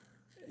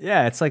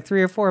 Yeah, it's like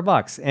 $3 or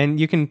 $4, and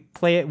you can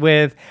play it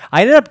with.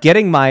 I ended up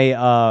getting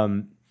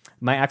my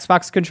my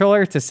Xbox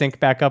controller to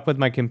sync back up with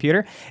my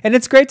computer, and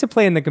it's great to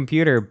play in the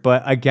computer.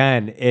 But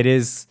again, it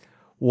is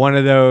one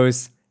of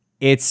those.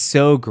 It's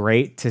so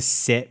great to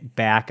sit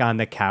back on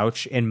the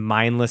couch and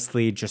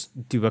mindlessly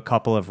just do a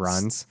couple of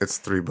runs. It's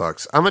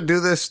 $3. I'm gonna do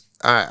this.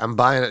 All right, I'm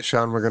buying it,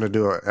 Sean. We're gonna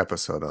do an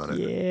episode on it.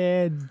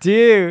 Yeah,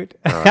 dude.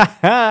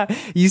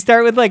 You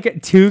start with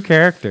like 2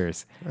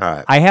 characters. All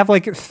right. I have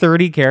like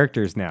 30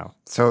 characters now.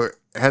 So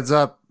heads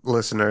up,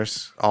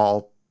 listeners,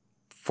 all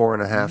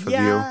 4.5 of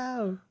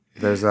you.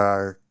 There's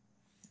a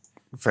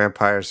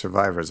Vampire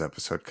Survivors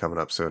episode coming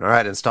up soon. All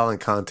right, installing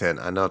content.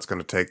 I know it's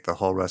going to take the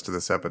whole rest of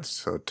this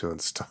episode to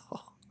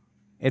install.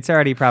 It's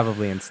already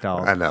probably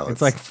installed. I know.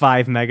 It's like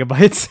 5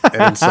 megabytes.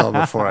 It installed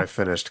before I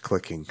finished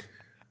clicking.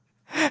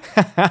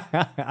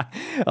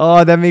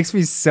 Oh, that makes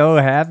me so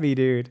happy,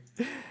 dude.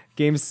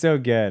 Game's so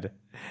good.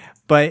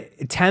 But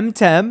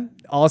Temtem,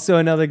 also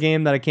another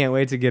game that I can't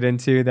wait to get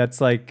into. That's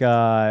like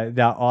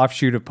that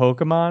offshoot of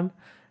Pokemon.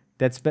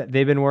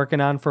 They've been working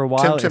on for a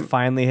while. It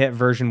finally hit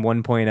version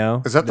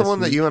 1.0. Is that the one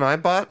that you and I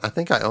bought? I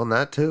think I own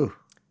that too.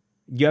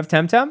 You have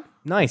Temtem?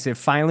 Nice. It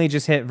finally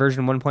just hit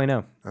version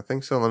 1.0. I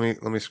think so. Let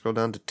me scroll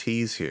down to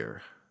T's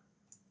here.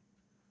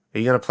 Are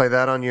you gonna play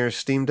that on your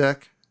Steam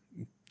Deck?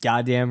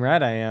 Goddamn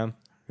right I am.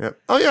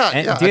 Yep. Oh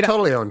yeah, dude, I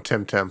totally own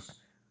Temtem.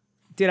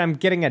 Dude, I'm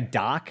getting a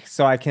dock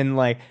so I can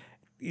like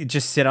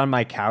just sit on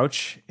my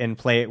couch and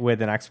play it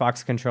with an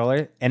Xbox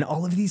controller. And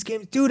all of these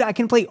games, dude, I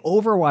can play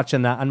Overwatch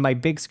on that on my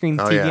big screen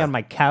TV on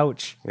my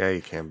couch. Yeah,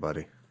 you can,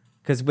 buddy.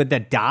 Because with the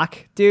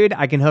dock, dude,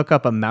 I can hook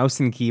up a mouse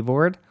and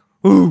keyboard.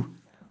 Ooh,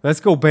 let's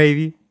go,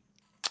 baby.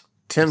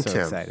 Temtem. So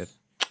excited.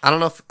 I don't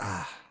know if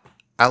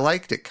I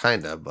liked it,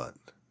 kind of, but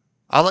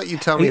I'll let you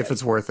tell me if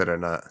it's worth it or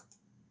not.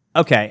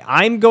 Okay,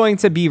 I'm going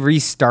to be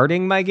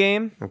restarting my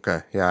game.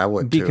 Okay, yeah, I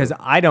would because too.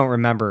 I don't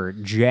remember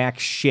jack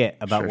shit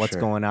about what's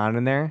going on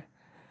in there.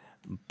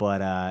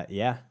 But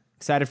yeah,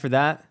 excited for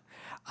that.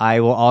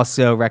 I will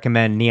also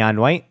recommend Neon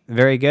White,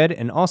 very good,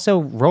 and also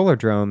Roller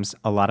Drones,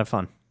 a lot of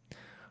fun.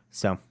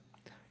 So,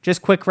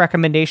 just quick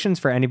recommendations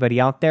for anybody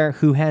out there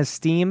who has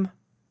Steam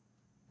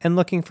and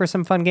looking for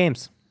some fun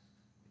games.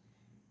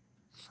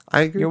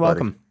 I agree. You're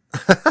welcome.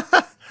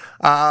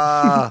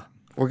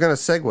 We're gonna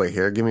segue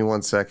here. Give me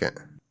 1 second.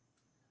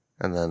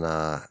 And then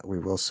we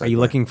will segue. Are you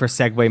looking for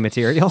segue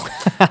material?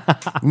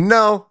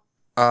 No.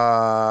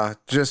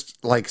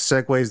 Just like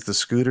Segways, the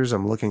scooters.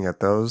 I'm looking at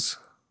those.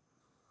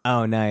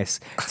 Oh, nice.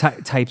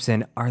 Types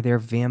in, are there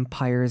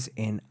vampires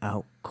in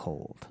Out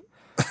Cold?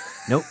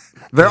 Nope.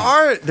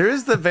 There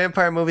is the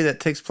vampire movie that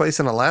takes place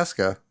in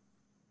Alaska.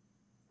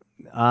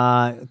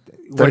 30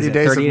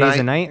 Days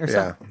of Night or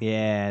something?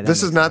 Yeah.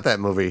 This is not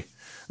that movie.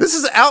 This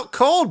is Out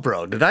Cold,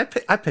 bro. Did I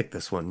picked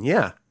this one?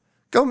 Yeah.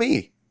 Go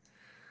me.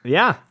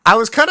 Yeah. I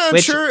was kind of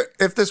unsure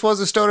if this was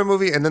a stoner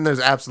movie, and then there's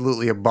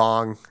absolutely a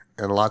bong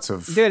and lots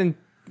of... Dude, and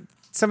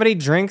somebody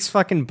drinks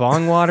fucking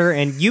bong water,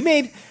 and you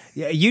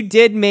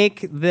did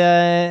make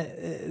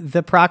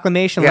the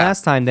proclamation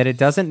last time that it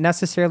doesn't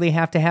necessarily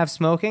have to have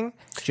smoking.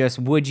 Just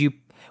would you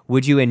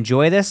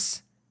enjoy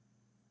this?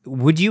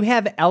 Would you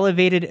have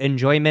elevated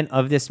enjoyment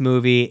of this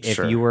movie if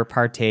you were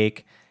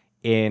partake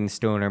in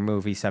Stoner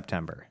Movie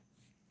September?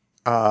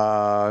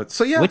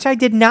 So yeah. Which I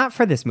did not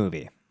for this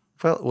movie.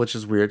 Well, which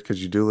is weird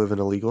because you do live in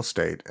a legal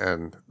state,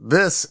 and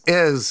this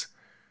is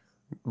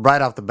right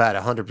off the bat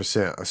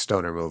 100% a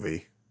stoner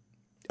movie.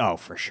 Oh,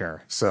 for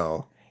sure.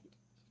 So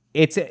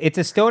it's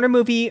a stoner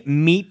movie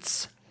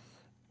meets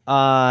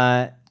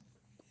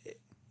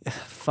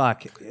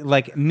fuck,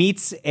 like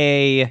meets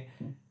a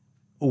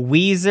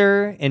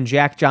Weezer and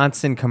Jack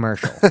Johnson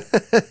commercial.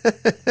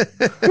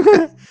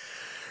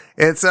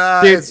 It's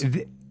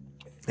Dude,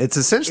 it's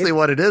essentially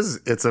what it is.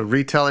 It's a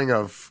retelling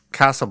of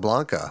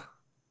Casablanca.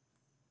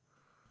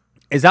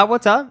 is that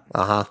what's up?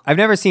 Uh-huh. I've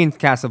never seen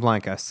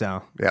Casablanca,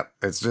 so Yep.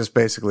 It's just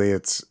basically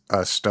it's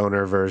a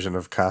stoner version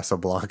of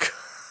Casablanca.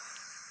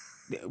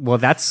 well,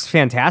 that's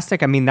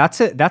fantastic. I mean,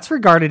 that's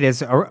regarded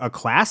as a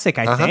classic,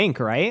 I think,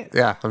 right?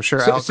 Yeah, I'm sure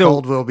So- Out so-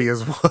 Cold will be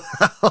as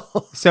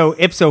well. So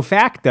ipso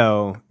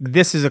facto,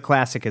 this is a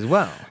classic as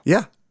well.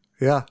 Yeah.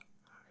 Yeah.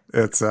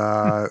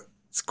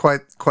 It's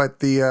quite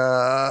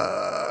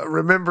the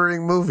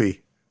remembering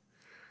movie.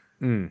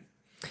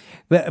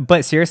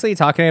 But seriously,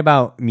 talking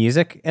about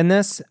music in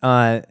this,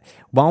 while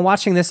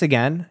watching this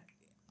again,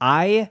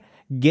 I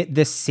get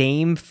the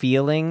same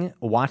feeling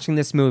watching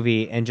this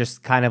movie and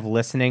just kind of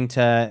listening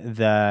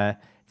to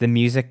the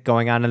music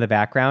going on in the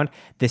background.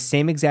 The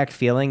same exact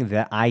feeling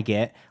that I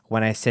get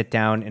when I sit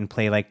down and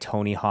play like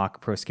Tony Hawk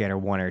Pro Skater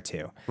 1 or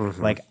 2.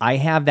 Like I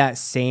have that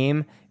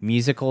same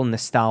musical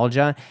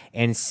nostalgia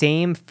and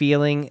same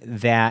feeling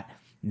that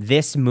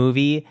this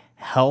movie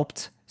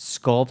helped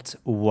sculpt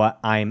what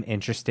I'm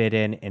interested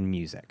in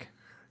music.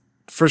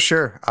 For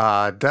sure.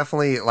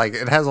 Definitely, like,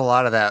 it has a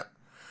lot of that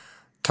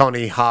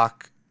Tony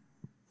Hawk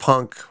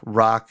punk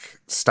rock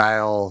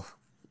style.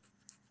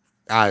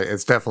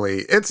 It's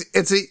definitely,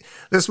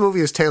 this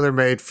movie is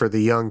tailor-made for the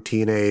young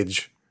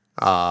teenage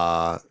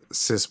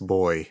cis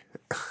boy.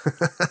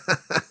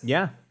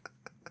 Yeah.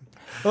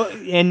 Well,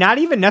 and not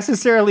even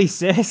necessarily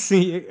cis.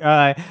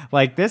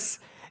 Like this,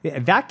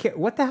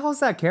 what the hell is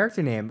that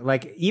character name?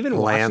 Like even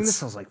watching Lance.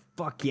 this, I was like,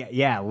 fuck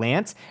yeah,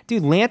 Lance.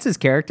 Dude, Lance's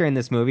character in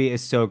this movie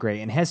is so great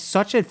and has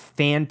such a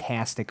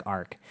fantastic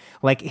arc.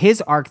 Like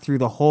his arc through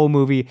the whole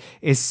movie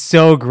is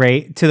so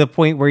great to the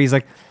point where he's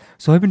like,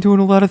 so I've been doing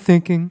a lot of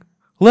thinking,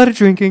 a lot of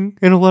drinking,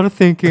 and a lot of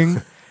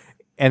thinking.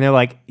 And they're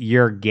like,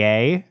 you're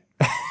gay?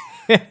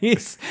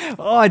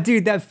 Oh,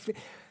 dude,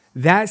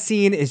 that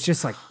scene is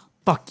just like,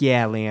 fuck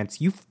yeah, Lance.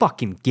 You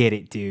fucking get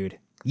it, dude.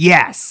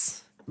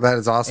 Yes. That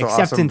is also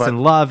Acceptance awesome.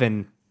 and love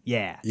and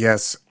yeah.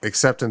 Yes,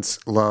 acceptance,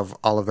 love,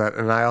 all of that.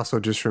 And I also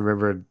just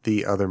remembered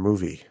the other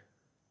movie.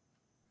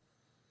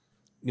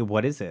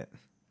 What is it?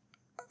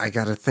 I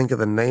got to think of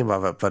the name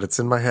of it, but it's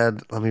in my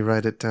head. Let me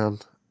write it down.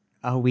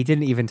 Oh, we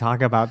didn't even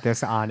talk about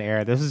this on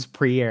air. This is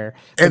pre-air.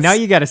 But It's- now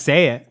you got to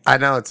say it. I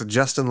know, it's a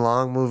Justin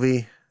Long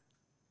movie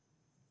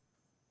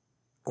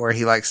where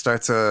he like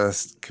starts a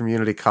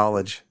community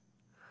college.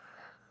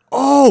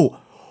 Oh,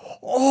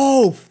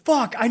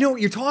 fuck. I know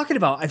what you're talking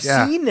about. I've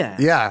seen that.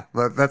 Yeah,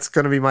 but that's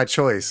going to be my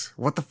choice.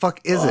 What the fuck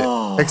is it?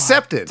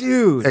 Accepted.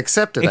 dude.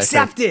 Accepted. I think.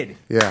 Accepted.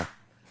 Yeah,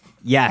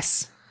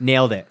 Yes.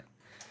 Nailed it.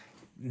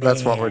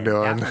 that's what we're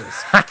doing.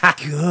 That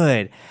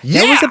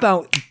was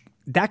good.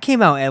 That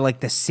came out at like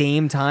the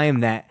same time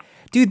that,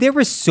 dude, there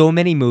were so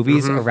many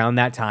movies around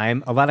that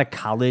time. A lot of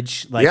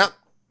college like Yep.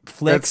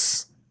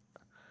 flicks.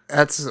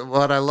 That's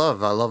what I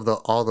love. I love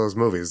all those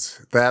movies.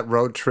 That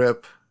Road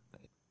Trip.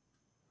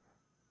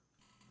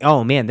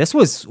 Oh man, this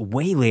was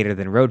way later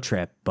than Road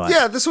Trip, but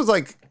Yeah, this was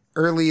like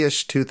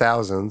early-ish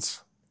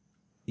 2000s.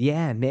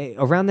 yeah,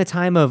 around the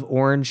time of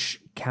Orange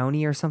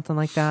County or something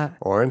like that.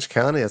 Orange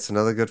County. That's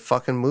another good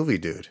fucking movie,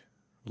 dude.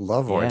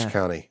 Love Orange Yeah.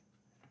 County.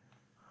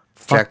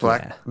 Fuck Jack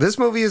Black. yeah. This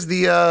movie is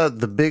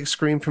the big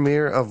screen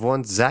premiere of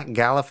one Zach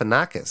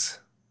Galifianakis.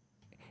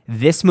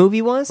 This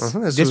movie was?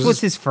 This This was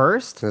was his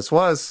first? This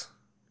was.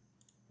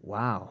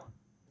 Wow.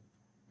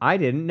 I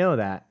didn't know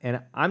that.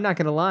 And I'm not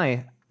going to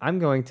lie. I'm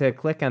going to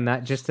click on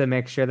that just to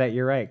make sure that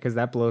you're right because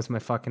that blows my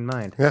fucking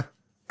mind. Yeah.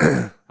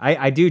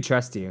 I do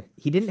trust you.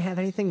 He didn't have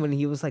anything when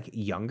he was like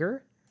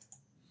younger?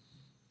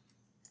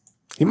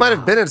 He might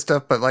have been in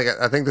stuff, but like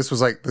I think this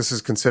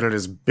is considered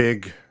his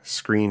big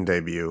screen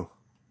debut.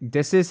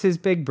 This is his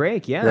big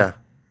break, yeah. Yeah.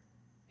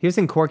 He was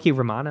in Corky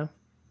Romano.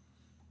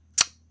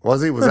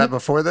 Was he? Was that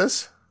before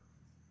this?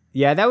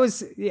 Yeah, that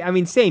was, I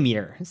mean, same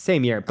year.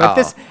 But Oh.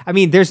 this, I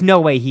mean, there's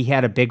no way he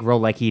had a big role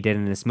like he did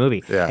in this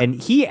movie. Yeah. And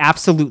he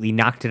absolutely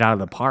knocked it out of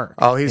the park.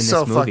 Oh, he's in so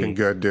this movie. fucking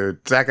good,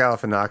 dude. Zach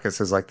Galifianakis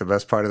is like the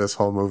best part of this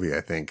whole movie, I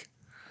think.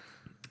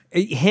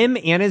 Him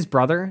and his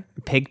brother,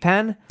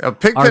 Pigpen,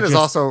 Pigpen are is just-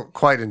 also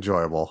quite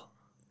enjoyable.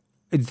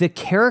 the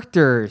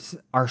characters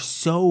are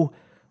so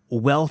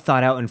well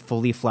thought out and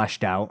fully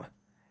fleshed out.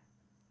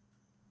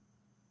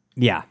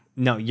 Yeah,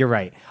 no, you're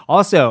right.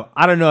 Also,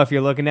 I don't know if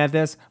you're looking at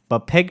this,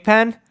 but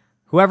Pigpen,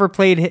 whoever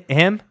played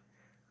him,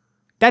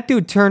 that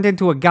dude turned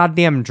into a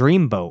goddamn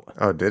dreamboat.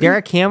 Oh, did he?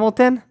 Derek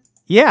Hamilton?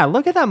 Yeah,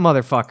 look at that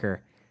motherfucker.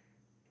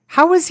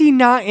 How is he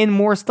not in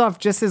more stuff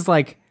just as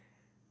like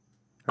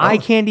eye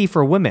candy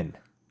for women?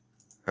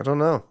 I don't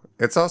know.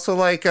 It's also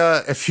like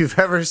if you've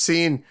ever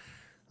seen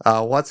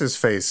what's his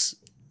face,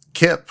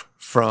 Kip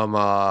from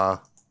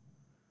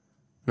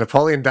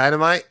Napoleon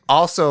Dynamite,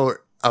 also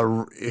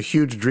a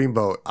huge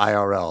dreamboat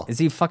IRL. Is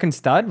he fucking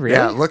stud? Really?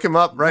 Yeah, look him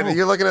up. Right,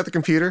 you're looking at the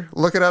computer.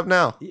 Look it up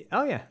now.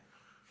 Oh yeah.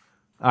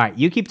 All right,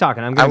 you keep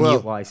talking. I'm I gonna will.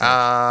 mute while I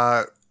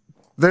say it.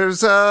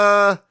 There's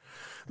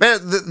man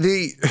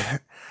the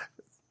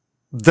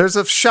There's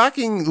a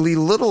shockingly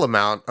little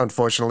amount,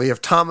 unfortunately,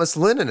 of Thomas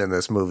Lennon in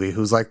this movie,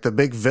 who's like the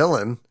big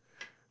villain,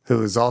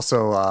 who is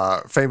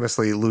also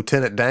famously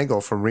Lieutenant Dangle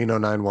from Reno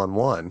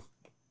 911.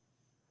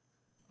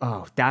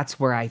 Oh, that's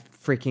where I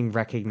freaking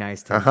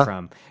recognized him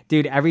from.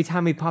 Dude, every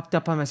time he popped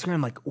up on my screen,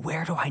 I'm like,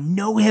 where do I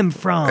know him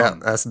from? Yeah,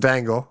 that's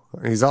Dangle.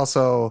 He's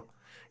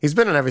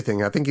been in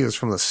everything. I think he was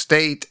from The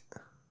State.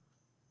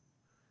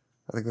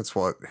 I think that's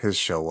what his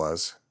show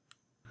was.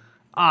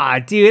 Ah,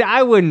 dude,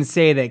 I wouldn't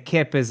say that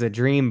Kip is a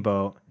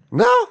dreamboat.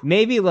 No?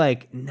 Maybe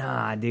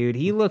nah, dude,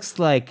 he looks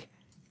like...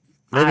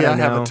 Maybe I don't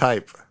have know. a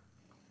type.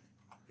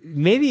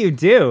 Maybe you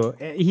do.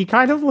 He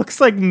kind of looks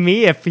like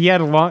me if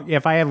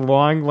I had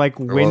long,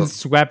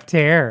 windswept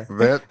hair.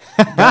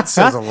 That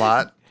says a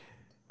lot.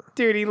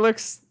 Dude, he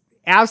looks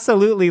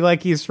absolutely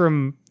like he's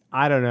from,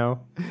 I don't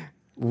know,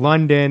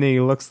 London, and he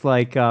looks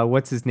like,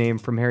 what's his name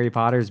from Harry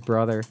Potter's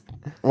brother?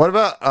 What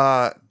about,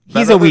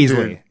 he's that a other Weasley.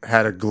 dude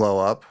had a glow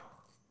up.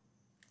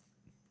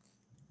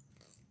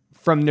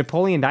 From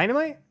Napoleon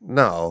Dynamite?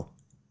 No.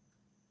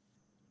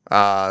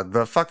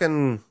 The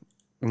fucking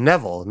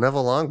Neville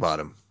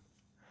Longbottom.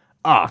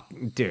 Oh,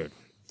 dude.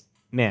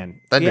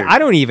 Man. That dude. I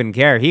don't even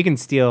care. He can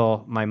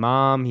steal my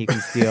mom. He can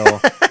steal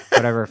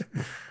whatever.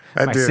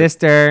 My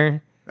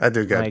sister. That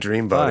dude got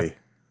Dream Buddy.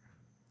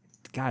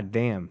 God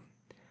damn.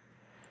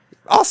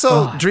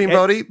 Also, Dream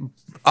Buddy,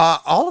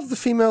 all of the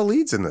female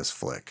leads in this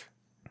flick.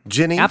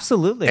 Ginny,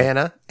 absolutely,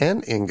 Anna,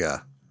 and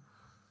Inga.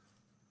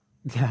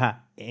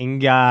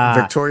 Inga.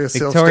 Victoria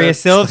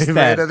Silvstedt.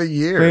 Playmate of the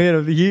Year. Playmate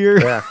of the Year.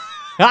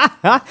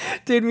 Yeah.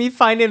 Dude, me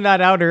finding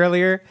that out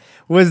earlier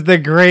was the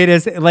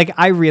greatest. Like,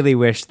 I really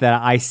wish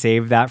that I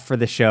saved that for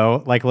the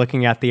show, like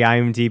looking at the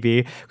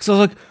IMDb. Because I was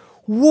like,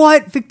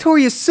 what?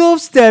 Victoria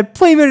Silvstedt,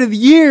 Playmate of the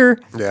Year?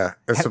 Yeah.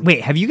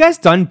 Wait, have you guys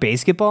done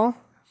basketball?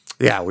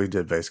 Yeah, we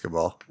did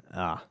basketball.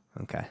 Oh,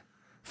 okay.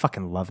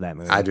 Fucking love that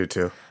movie. I do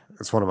too.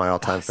 It's one of my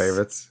all-time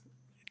favorites.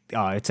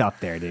 Oh, it's up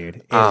there, dude.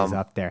 It is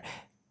up there.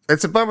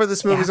 It's a bummer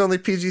this movie's only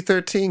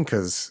PG-13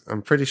 because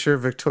I'm pretty sure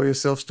Victoria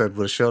Silvstedt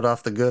would have showed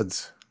off the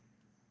goods.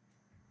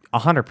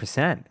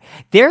 100%.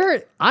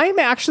 I'm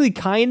actually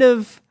kind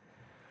of...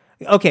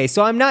 Okay,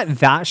 so I'm not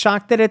that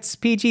shocked that it's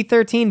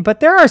PG-13, but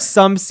there are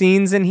some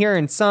scenes in here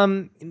and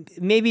some...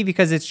 Maybe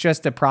because it's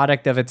just a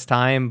product of its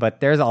time, but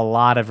there's a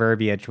lot of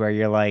verbiage where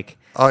you're like...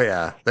 Oh,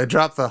 yeah. They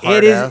dropped the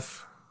hard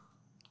F.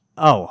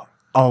 Oh,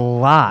 a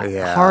lot.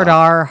 Yeah. Hard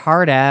R,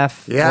 hard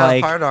F. Yeah,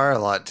 hard R a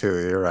lot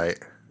too. You're right.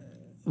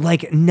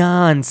 Like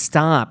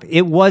nonstop.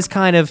 It was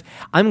kind of...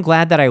 I'm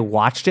glad that I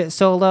watched it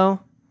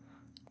solo.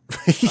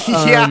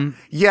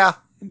 Yeah.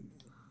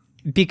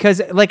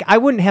 Because, like, I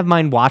wouldn't have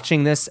mind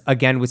watching this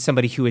again with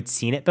somebody who had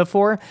seen it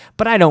before,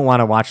 but I don't want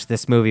to watch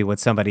this movie with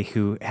somebody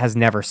who has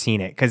never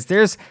seen it. Because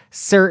there's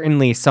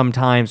certainly some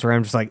times where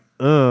I'm just like,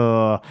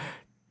 ugh,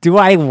 do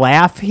I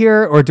laugh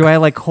here or do I,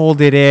 like,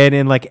 hold it in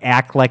and, like,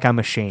 act like I'm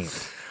ashamed?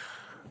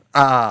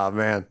 Ah,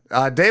 man.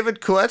 David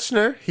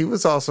Koechner, he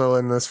was also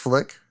in this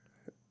flick.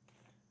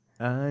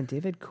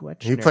 David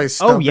Koechner. He plays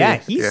Stumpy. Oh, yeah,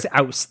 he's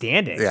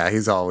outstanding. Yeah,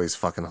 he's always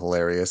fucking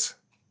hilarious.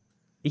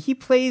 He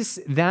plays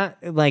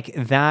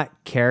that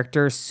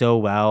character so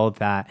well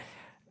that,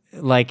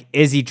 like,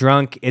 is he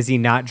drunk? Is he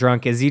not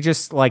drunk? Is he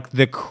just like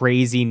the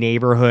crazy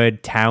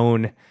neighborhood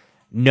town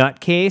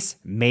nutcase?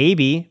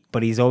 Maybe,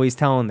 but he's always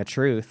telling the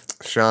truth.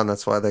 Sean,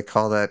 that's why they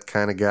call that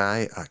kind of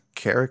guy a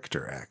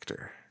character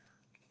actor.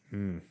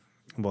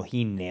 Well,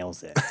 he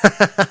nails it.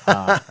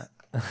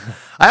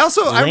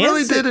 I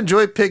really did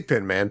enjoy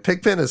Pigpen, man.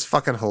 Pigpen is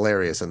fucking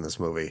hilarious in this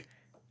movie.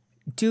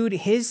 Dude,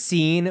 his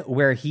scene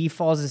where he's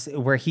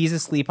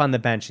asleep on the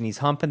bench and he's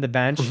humping the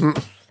bench,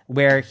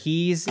 where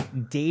he's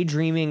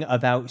daydreaming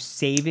about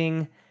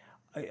saving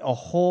a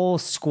whole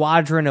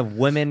squadron of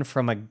women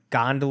from a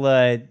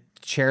gondola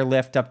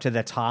chairlift up to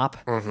the top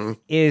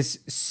is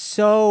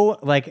so,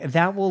 like,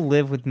 that will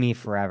live with me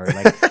forever.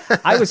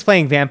 Like, I was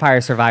playing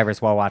Vampire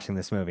Survivors while watching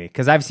this movie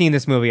because I've seen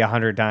this movie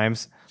 100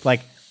 times.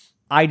 Like,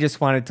 I just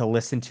wanted to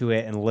listen to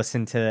it and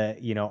listen to,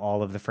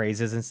 all of the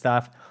phrases and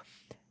stuff.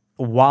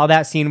 While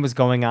that scene was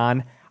going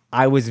on,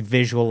 I was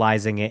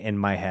visualizing it in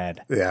my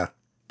head. Yeah.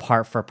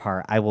 Part for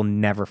part. I will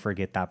never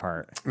forget that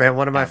part. Man,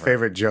 one of my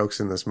favorite jokes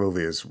in this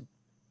movie is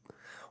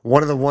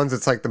one of the ones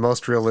that's like the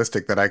most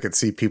realistic that I could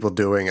see people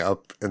doing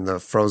up in the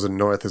frozen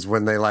north is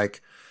when they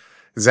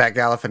Zach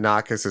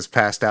Galifianakis is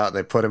passed out and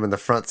they put him in the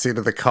front seat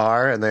of the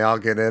car and they all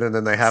get in and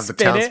then they have the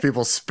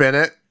townspeople spin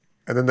it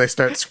and then they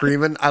start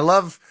screaming. I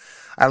love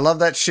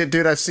that shit,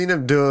 dude. I've seen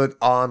him do it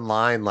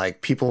online.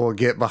 Like, people will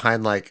get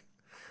behind like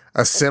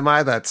a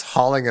semi that's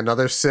hauling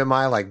another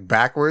semi like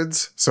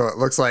backwards, so it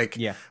looks like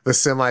the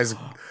semi's,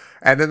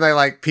 and then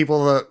they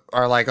people that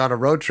are like on a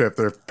road trip,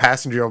 their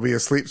passenger will be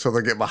asleep, so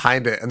they'll get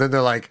behind it, and then they're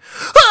like,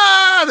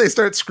 ah! They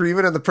start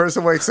screaming, and the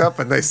person wakes up,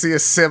 and they see a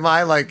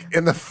semi like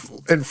in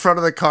front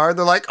of the car, and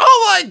they're like,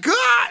 oh my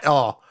god!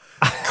 Oh,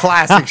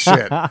 classic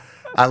shit.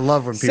 I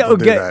love when people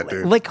do that,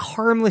 dude. Like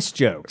harmless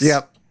jokes.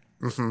 Yep.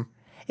 Mm-hmm.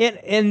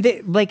 And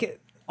they,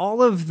 like,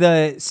 all of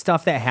the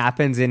stuff that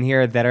happens in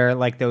here that are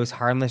like those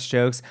harmless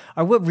jokes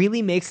are what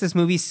really makes this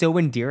movie so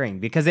endearing,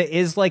 because it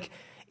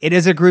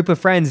is a group of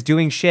friends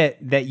doing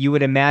shit that you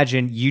would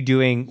imagine you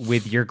doing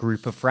with your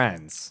group of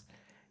friends.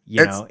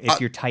 You know, if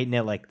you're tight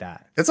knit like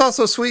that. It's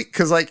also sweet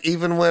because, like,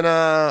 even when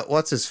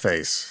what's his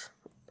face,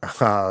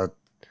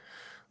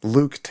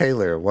 Luke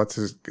Taylor,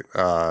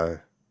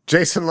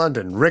 Jason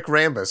London, Rick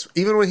Rambus,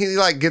 even when he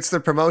like gets the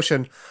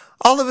promotion,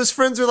 all of his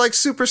friends are like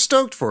super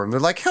stoked for him. They're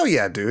like, hell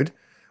yeah, dude,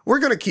 we're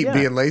gonna keep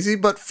being lazy,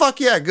 but fuck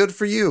yeah, good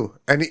for you.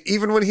 And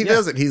even when he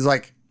does it, he's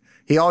like,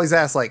 he always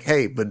asks like,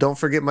 hey, but don't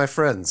forget my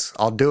friends.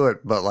 I'll do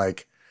it, but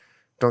like,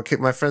 don't kick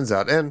my friends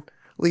out. And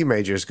Lee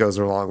Majors goes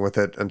along with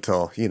it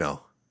until, you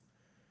know,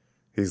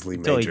 he's Lee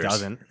Majors. He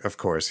doesn't. Of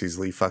course, he's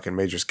Lee fucking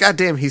Majors.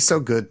 Goddamn, he's so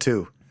good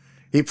too.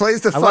 He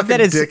plays the fucking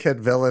dickhead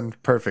villain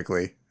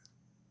perfectly.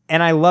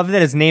 And I love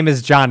that his name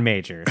is John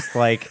Majors.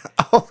 Like,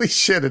 holy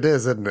shit, it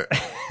is, isn't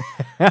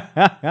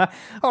it?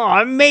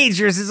 Oh,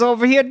 Majors is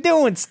over here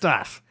doing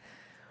stuff.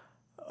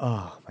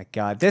 Oh my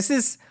God.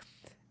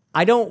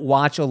 I don't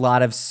watch a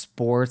lot of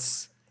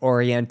sports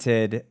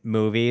oriented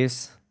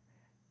movies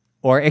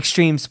or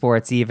extreme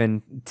sports,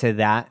 even to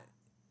that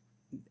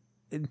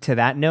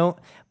note.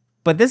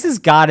 But this has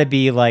got to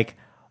be like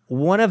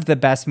one of the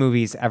best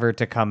movies ever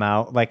to come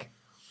out. Like,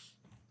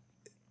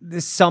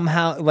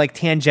 somehow like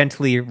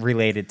tangentially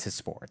related to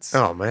sports.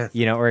 Oh man.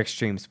 You know, or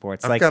extreme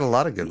sports. I've got a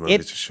lot of good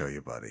movies to show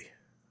you, buddy.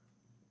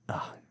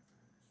 Oh,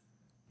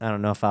 I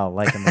don't know if I'll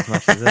like them as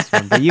much as this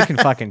one, but you can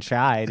fucking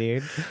try,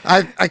 dude.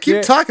 I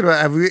keep talking about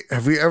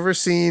have we ever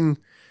seen,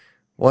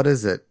 what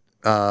is it?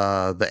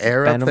 The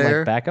Air Up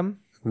There? Like Beckham?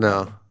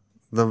 No.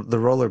 The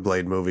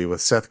Rollerblade movie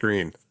with Seth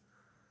Green.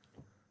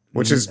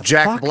 Which is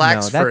Jack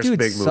Black's first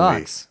big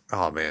movie.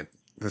 Oh man,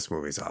 this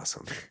movie's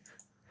awesome.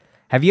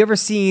 Have you ever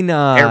seen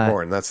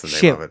Airborne? That's the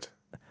name of it.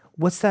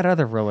 What's that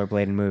other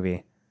rollerblading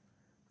movie?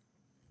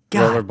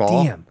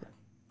 Rollerball? Damn.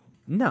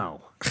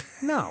 No.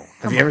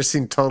 Have you ever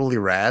seen Totally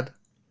Rad?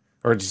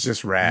 Or it's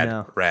just Rad?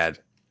 No. Rad.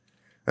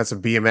 That's a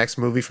BMX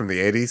movie from the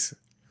 80s.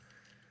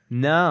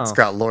 No. It's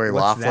got Lori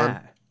Loughlin.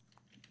 That?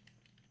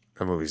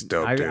 That movie's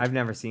dope, dude. I've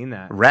never seen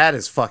that. Rad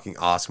is fucking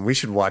awesome. We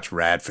should watch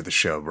Rad for the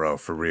show, bro.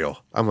 For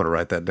real. I'm going to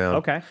write that down.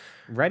 Okay.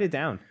 Write it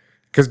down.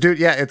 Because, dude,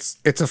 yeah,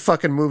 it's a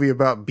fucking movie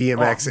about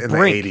BMX in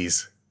Brink. the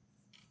 80s.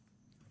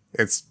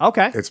 It's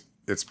okay.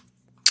 It's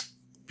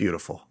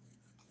beautiful.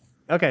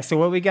 Okay, so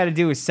what we got to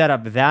do is set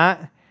up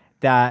that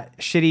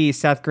shitty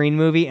Seth Green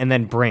movie, and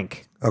then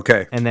Brink,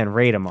 Okay. and then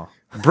rate them all.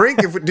 Brink,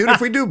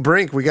 if we do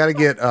Brink, we got to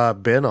get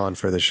Ben on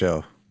for the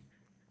show.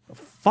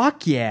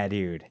 Fuck yeah,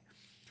 dude.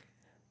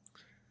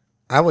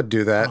 I would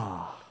do that.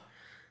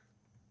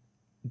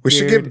 We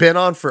should get Ben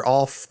on for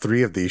all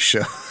three of these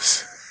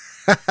shows.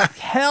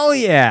 Hell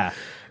yeah.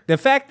 The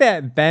fact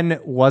that Ben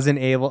wasn't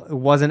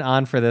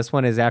on for this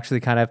one is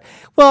actually kind of,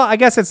 well, I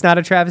guess it's not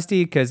a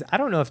travesty because I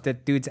don't know if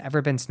that dude's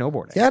ever been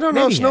snowboarding. Yeah, I don't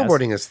know if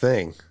snowboarding is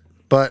thing.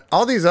 But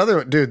all these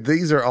other, dude,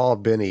 these are all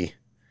Benny.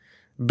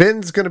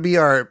 Ben's going to be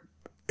our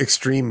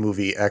extreme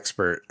movie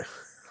expert.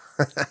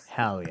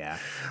 Hell yeah.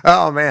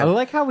 Oh, man. I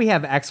like how we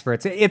have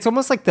experts. It's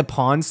almost like the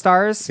Pawn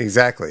Stars.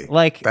 Exactly.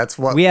 Like, that's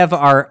what we have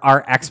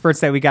our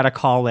experts that we got to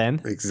call in.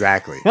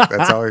 Exactly.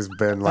 That's always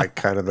been like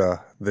kind of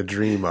the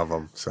dream of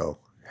them. So,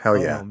 hell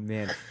yeah. Oh,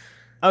 man.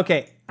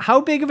 Okay.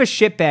 How big of a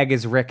shitbag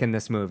is Rick in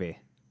this movie?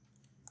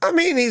 I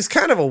mean, he's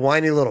kind of a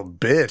whiny little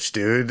bitch,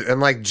 dude.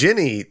 And like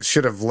Jenny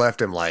should have left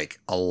him like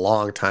a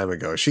long time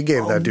ago. She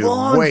gave that dude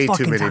way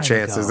too many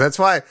chances. That's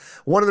why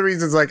one of the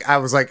reasons like I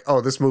was like, oh,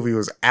 this movie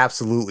was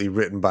absolutely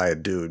written by a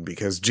dude,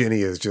 because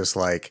Jenny is just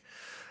like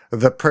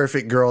the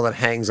perfect girl that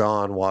hangs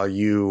on while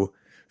you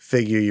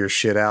figure your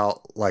shit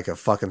out like a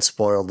fucking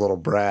spoiled little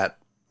brat.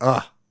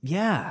 Ugh.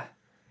 Yeah.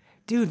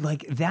 Dude,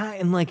 like that,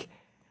 and like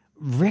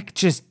Rick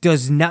just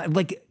does not,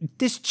 like,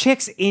 this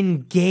chick's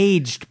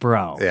engaged,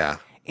 bro. Yeah.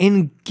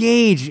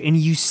 Engaged, and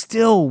you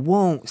still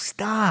won't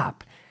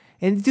stop.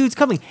 And the dude's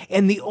coming.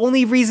 And the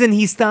only reason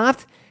he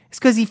stopped is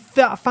because he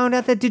found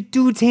out that the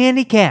dude's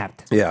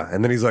handicapped. Yeah.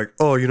 And then he's like,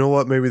 oh, you know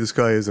what? Maybe this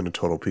guy isn't a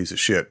total piece of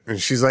shit.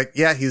 And she's like,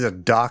 yeah, he's a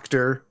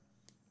doctor.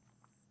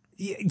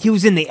 He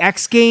was in the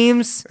X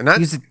Games. He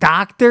was a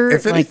doctor.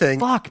 If anything,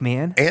 fuck,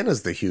 man.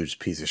 Anna's the huge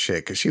piece of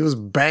shit because she was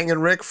banging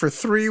Rick for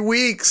 3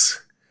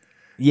 weeks.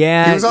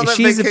 Yeah, he was on that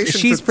vacation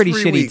she's for pretty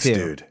 3 shitty weeks, too.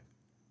 Dude.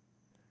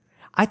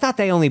 I thought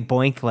they only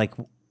boinked like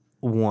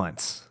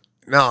once.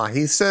 No,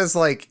 he says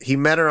like he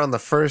met her on the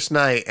first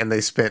night and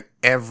they spent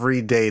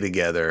every day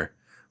together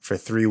for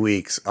 3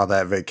 weeks on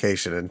that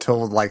vacation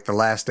until like the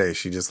last day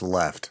she just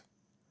left.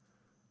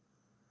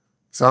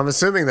 So I'm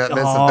assuming that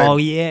means that they... Oh,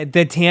 yeah,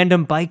 the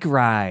tandem bike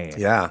ride.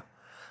 Yeah.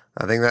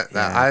 I think that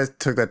I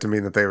took that to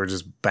mean that they were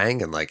just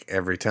banging like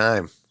every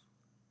time.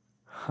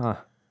 Huh.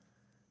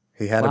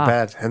 He had a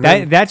bad... And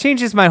that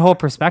changes my whole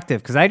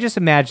perspective, because I just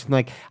imagined,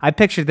 like, I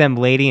pictured them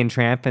lady and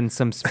tramping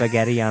some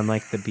spaghetti on,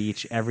 like, the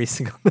beach every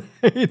single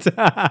night.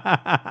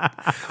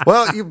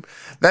 Well,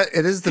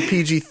 it is the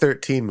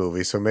PG-13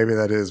 movie, so maybe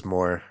that is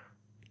more...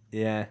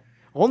 Yeah.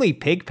 Only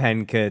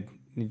Pigpen could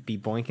be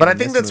boinking. But I in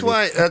think this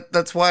movie.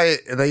 that's why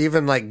they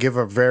even like give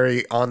a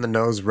very on the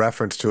nose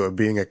reference to it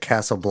being a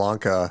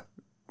Casablanca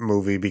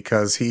movie,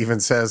 because he even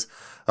says,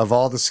 of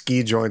all the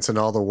ski joints in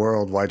all the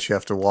world, why'd you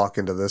have to walk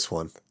into this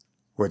one?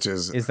 Which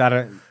is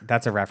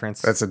that's a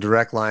reference? That's a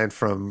direct line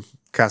from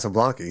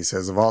Casablanca. He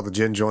says, of all the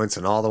gin joints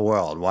in all the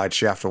world, why'd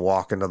she have to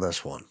walk into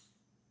this one?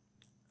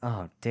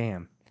 Oh,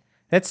 damn.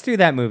 Let's do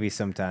that movie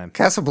sometime.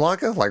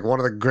 Casablanca, like one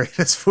of the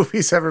greatest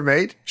movies ever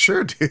made?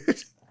 Sure,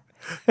 dude.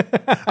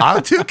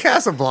 I'll do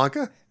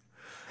Casablanca.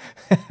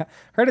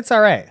 Heard it's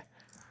all right.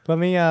 Let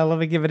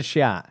me give it a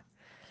shot.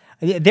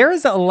 There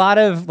is a lot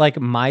of like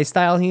my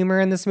style humor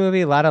in this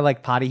movie. A lot of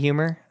like potty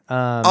humor.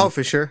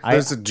 For sure.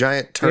 There's a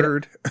giant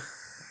turd.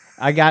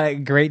 I got a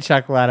great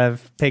chuckle out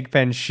of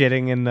Pigpen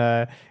shitting in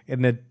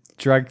the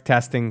drug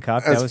testing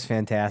cup. That was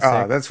fantastic.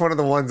 Oh, that's one of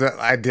the ones that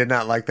I did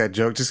not like that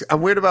joke.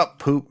 I'm weird about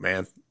poop,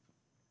 man.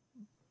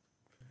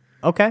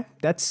 Okay,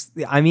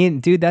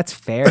 dude, that's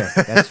fair.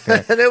 That's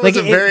fair. And it was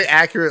a very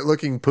accurate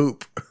looking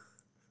poop.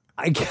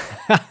 I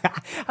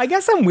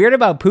guess I'm weird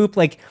about poop,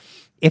 like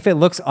if it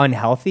looks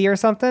unhealthy or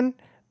something.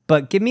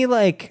 But give me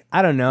like,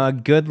 I don't know, a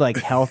good like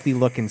healthy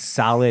looking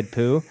solid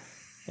poo,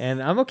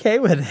 and I'm okay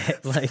with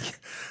it. Like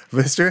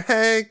Mr.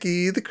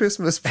 Hanky, the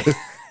Christmas poo.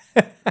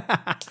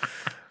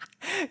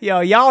 Yo,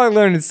 y'all are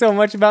learning so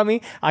much about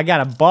me. I got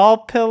a ball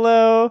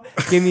pillow.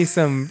 Give me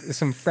some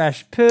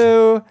fresh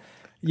poo.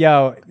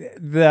 Yo,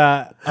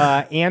 the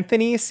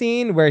Anthony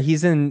scene where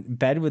he's in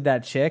bed with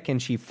that chick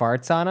and she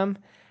farts on him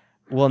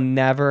will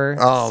never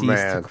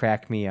cease to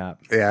crack me up.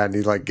 Yeah, and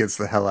he like gets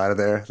the hell out of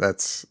there.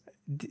 That's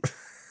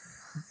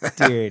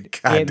dude.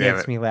 It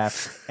makes me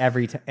laugh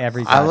every time.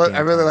 I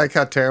really like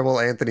how terrible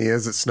Anthony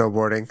is at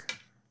snowboarding.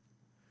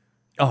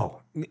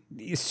 Oh,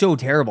 it's so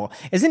terrible.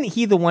 Isn't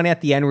he the one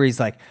at the end where he's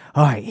like,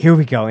 all right, here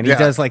we go. And he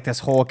does like this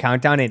whole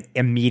countdown and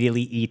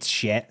immediately eats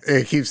shit.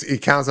 He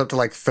counts up to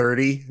like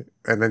 30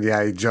 and then,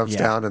 he jumps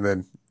down and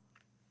then,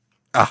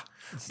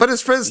 but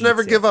his friends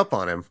never give up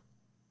on him.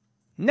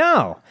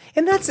 No.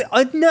 And that's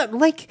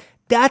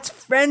that's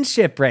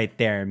friendship right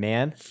there,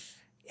 man.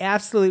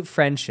 Absolute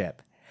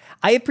friendship.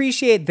 I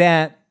appreciate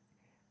that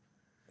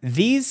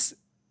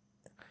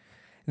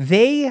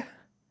they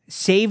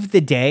saved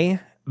the day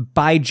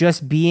by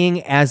just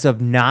being as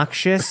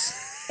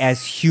obnoxious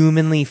as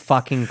humanly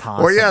fucking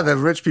possible. Well, yeah, the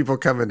rich people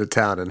come into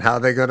town, and how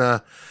they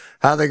gonna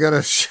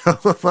show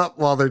them up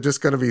while they're just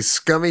gonna be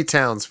scummy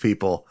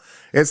townspeople.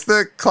 It's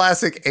the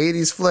classic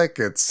 '80s flick.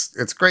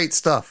 It's great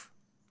stuff.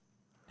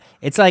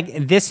 It's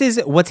like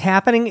what's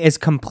happening is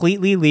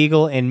completely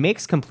legal and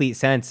makes complete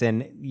sense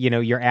in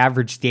your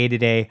average day to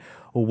day.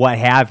 What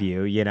have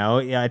you,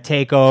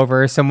 take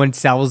over, someone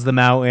sells the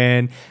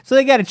mountain. So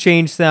they got to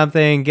change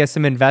something, get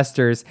some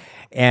investors.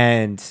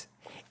 And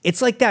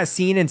it's like that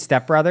scene in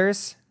Step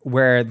Brothers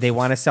where they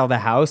want to sell the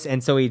house.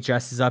 And so he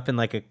dresses up in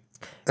like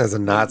as a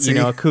Nazi,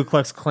 a Ku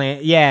Klux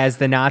Klan. Yeah, as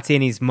the Nazi,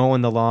 and he's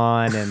mowing the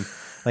lawn and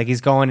like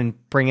he's going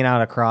and bringing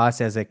out a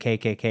cross as a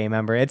KKK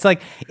member. It's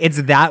like,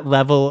 it's that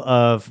level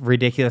of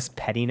ridiculous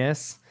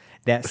pettiness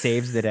that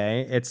saves the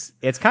day.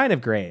 It's kind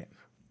of great.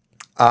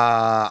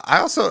 I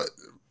also...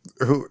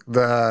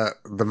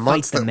 the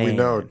months that we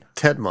know,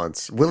 Ted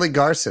months, Willie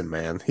Garson,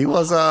 man, he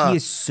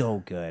is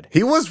so good.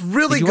 He was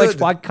really good. Did you watch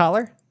White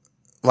Collar?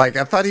 Like,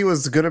 I thought he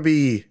was gonna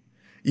be.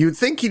 You'd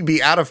think he'd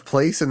be out of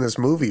place in this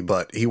movie,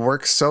 but he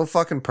works so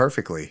fucking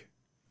perfectly.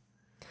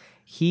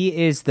 He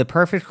is the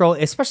perfect role,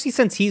 especially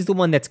since he's the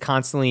one that's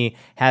constantly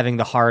having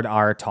the hard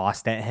R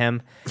tossed at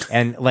him,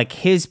 and like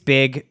his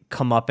big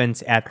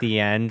comeuppance at the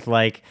end,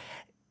 like.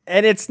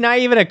 And it's not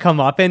even a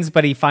comeuppance,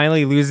 but he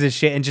finally loses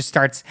shit and just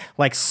starts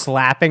like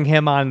slapping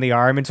him on the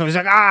arm. And so he's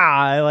like,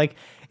 like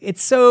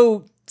it's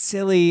so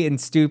silly and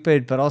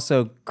stupid, but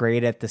also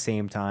great at the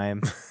same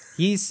time.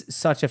 He's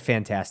such a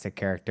fantastic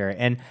character.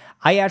 And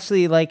I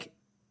actually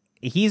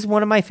he's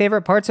one of my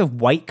favorite parts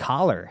of White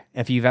Collar.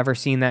 If you've ever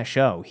seen that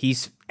show,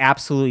 he's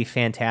absolutely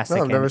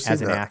fantastic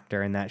as an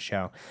actor in that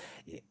show.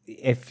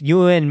 If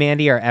you and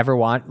Mandy are ever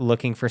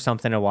looking for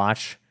something to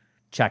watch,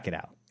 check it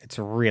out. It's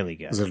really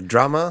good. Is it a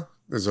drama?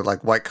 Is it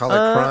like White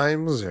Collar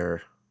Crimes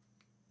or?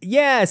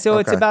 Yeah, so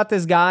it's about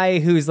this guy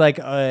who's like,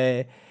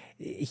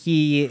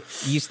 he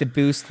used to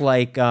boost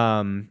like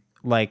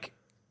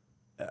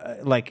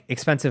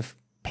expensive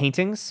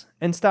paintings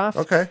and stuff.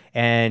 Okay.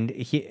 And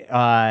he,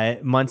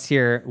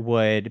 Monsieur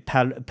would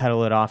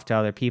peddle it off to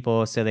other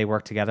people, so they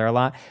worked together a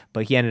lot.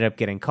 But he ended up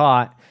getting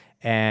caught,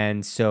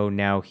 and so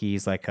now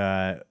he's like,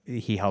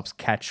 he helps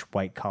catch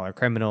white collar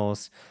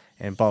criminals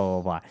and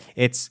blah blah blah.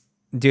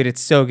 Dude,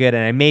 it's so good,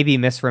 and I may be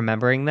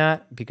misremembering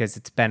that because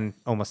it's been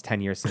almost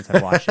 10 years since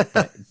I've watched it.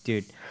 But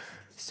dude,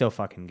 so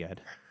fucking good.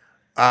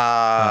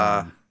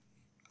 I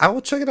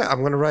will check it out.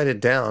 I'm going to write it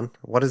down.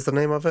 What is the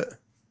name of it?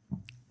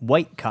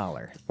 White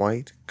Collar.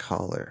 White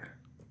Collar.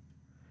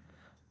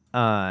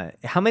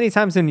 How many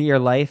times in your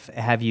life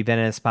have you been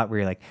in a spot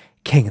where you're like,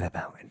 king of the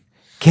mountain,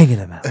 king of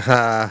the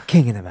mountain,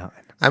 king of the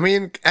mountain? I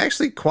mean,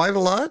 actually quite a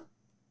lot.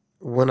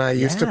 When I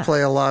used to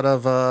play a lot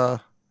of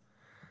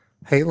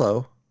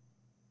Halo.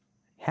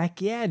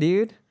 Heck yeah,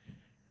 dude.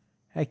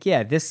 Like,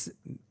 yeah, this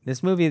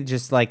movie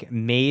just like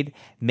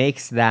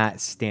makes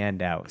that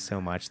stand out so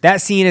much.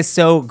 That scene is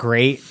so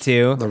great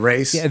too. The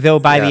race, yeah, though,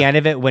 by the end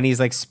of it, when he's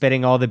like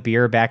spitting all the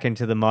beer back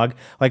into the mug,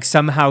 like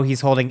somehow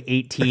he's holding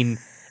 18,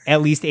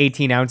 at least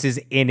 18 ounces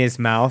in his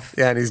mouth.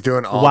 Yeah, and he's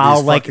doing all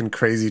these fucking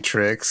crazy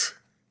tricks.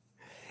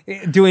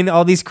 Doing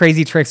all these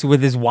crazy tricks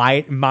with his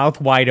mouth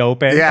wide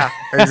open. Yeah,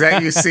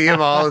 exactly. You see him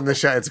all in the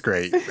shot. It's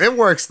great. It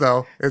works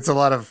though. It's a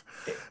lot of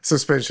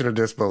suspension of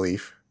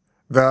disbelief.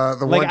 The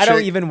like one I chick,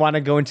 don't even want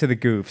to go into the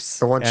goofs.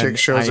 The one chick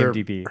shows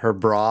her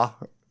bra,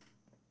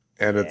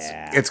 and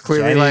it's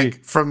clearly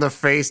like from the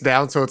face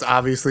down, so it's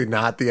obviously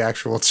not the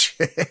actual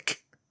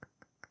chick.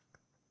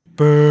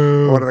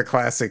 Boom! One of the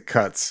classic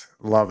cuts.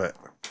 Love it.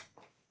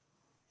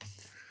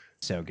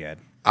 So good.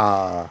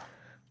 What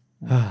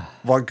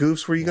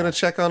goofs were you gonna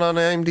check on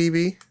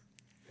IMDb?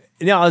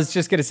 No, I was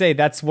just going to say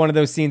that's one of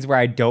those scenes where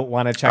I don't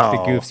want to check the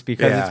goofs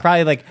because it's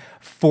probably like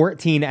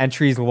 14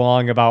 entries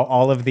long about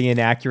all of the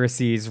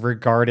inaccuracies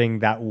regarding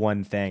that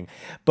one thing.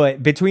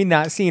 But between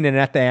that scene and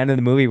at the end of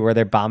the movie where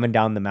they're bombing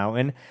down the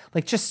mountain,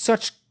 like just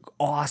such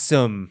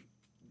awesome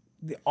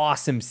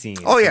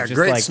scenes. Oh yeah, just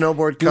great like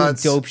snowboard doing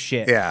cuts. dope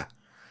shit. Yeah.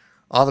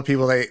 All the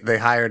people they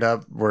hired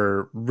up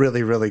were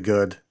really, really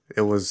good.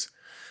 It was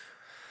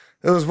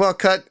well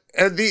cut.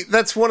 And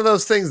that's one of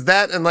those things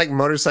that and like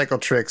motorcycle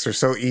tricks are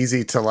so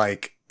easy to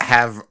like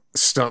have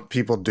stunt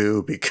people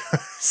do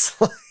because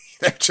like,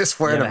 they're just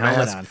wearing a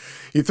mask. On.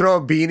 You throw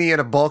a beanie and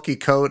a bulky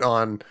coat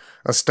on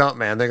a stunt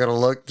man, they're gonna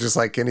look just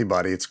like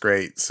anybody. It's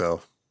great.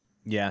 So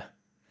yeah,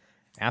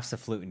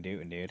 absolutely,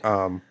 dude.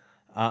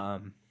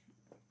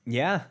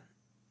 Yeah.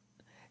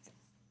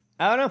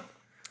 I don't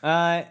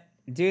know,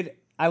 dude.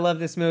 I love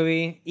this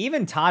movie.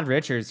 Even Todd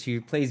Richards, who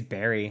plays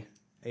Barry,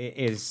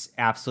 is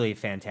absolutely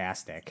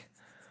fantastic.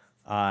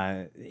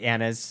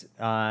 Anna's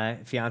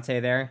fiance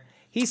there.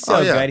 He's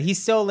so good.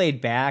 He's so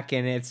laid back,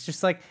 and it's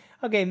just like,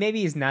 okay,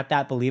 maybe he's not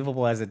that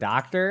believable as a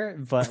doctor,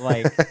 but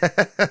like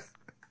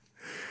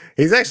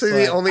he's actually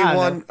the only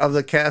one of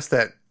the cast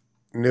that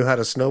knew how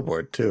to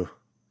snowboard too.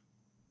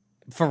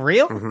 For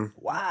real? Mm-hmm.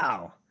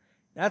 Wow.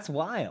 That's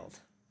wild.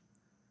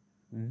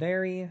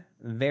 Very,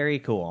 very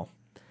cool.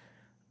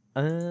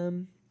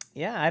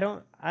 Yeah,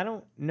 I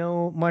don't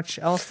know much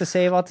else to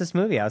say about this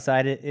movie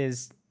outside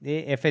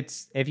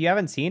if you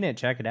haven't seen it,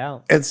 check it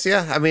out.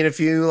 I mean, if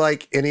you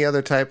like any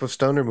other type of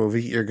stoner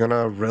movie, you're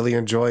gonna really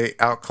enjoy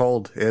Out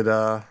Cold.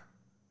 It's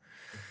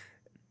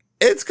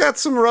got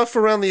some rough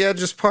around the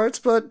edges parts,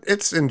 but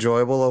it's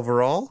enjoyable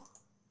overall.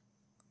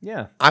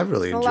 Yeah, I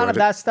really enjoyed it. A lot of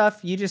that stuff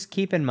you just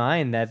keep in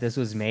mind that this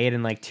was made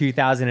in like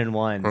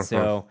 2001, mm-hmm.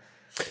 So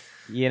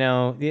you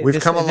know we've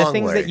come a long way. The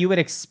things that you would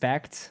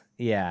expect,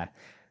 yeah.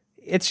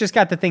 It's just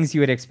got the things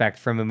you would expect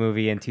from a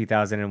movie in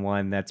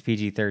 2001 that's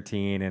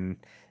PG-13 and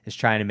is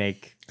trying to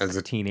make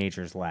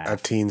teenagers laugh. A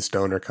teen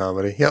stoner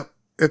comedy. Yep.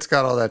 It's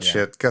got all that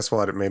shit. Guess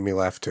what? It made me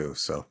laugh too,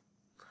 so.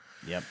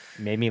 Yep.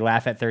 Made me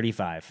laugh at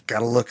 35.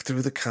 Gotta look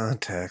through the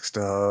context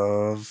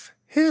of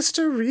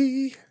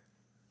history.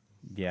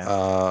 Yeah.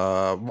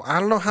 I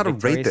don't know how to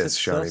rate this,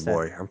 Shawty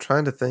Boy. I'm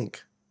trying to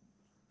think.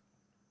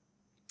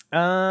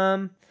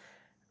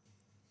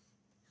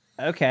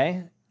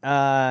 Okay.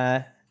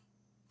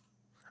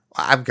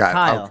 I've got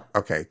Kyle.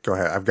 Okay, go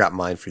ahead. I've got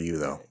mine for you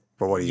though.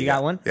 But what do you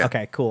got one? Yeah.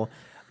 Okay, cool.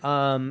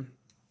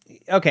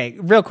 Okay,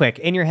 real quick.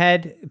 In your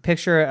head,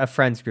 picture a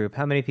friends group.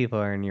 How many people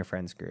are in your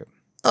friends group?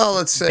 Oh,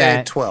 let's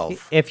say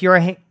 12. If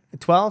you're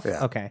 12?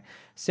 Yeah. Okay.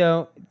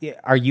 So,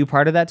 are you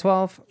part of that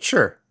 12?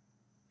 Sure.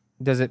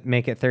 Does it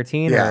make it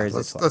 13 yeah, or is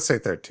it 12? Let's say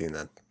 13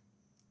 then.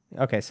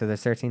 Okay, so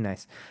there's 13.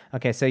 Nice.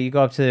 Okay, so you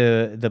go up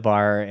to the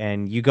bar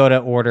and you go to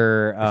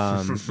order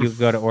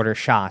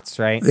shots,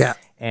 right? Yeah.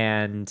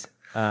 And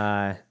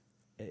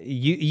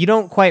you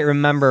don't quite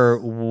remember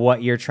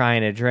what you're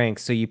trying to drink,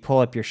 so you pull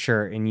up your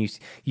shirt and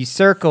you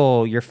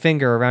circle your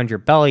finger around your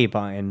belly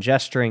button,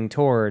 gesturing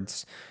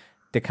towards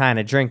the kind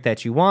of drink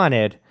that you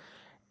wanted.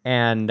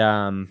 And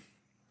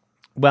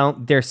well,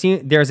 there's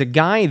a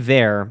guy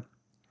there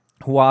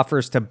who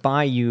offers to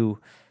buy you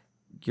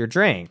your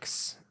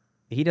drinks.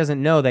 He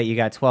doesn't know that you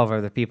got 12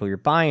 other people you're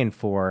buying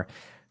for,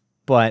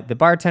 but the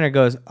bartender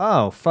goes,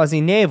 "Oh, fuzzy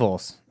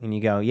navels," and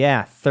you go,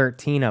 "Yeah,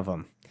 13 of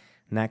them."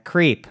 And that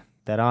creep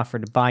that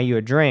offered to buy you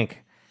a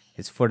drink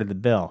is footed the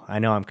bill. I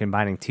know I'm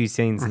combining two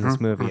scenes in this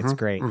movie. It's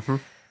great.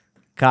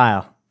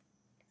 Kyle.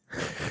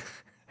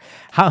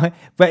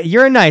 But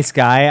you're a nice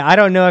guy. I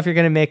don't know if you're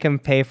going to make him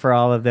pay for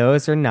all of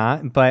those or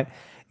not, but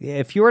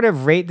if you were to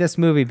rate this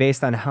movie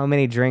based on how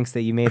many drinks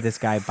that you made this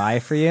guy buy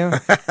for you,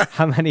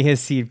 how many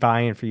is he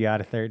buying for you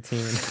out of 13?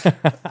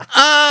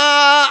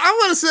 I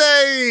want to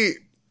say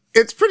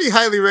it's pretty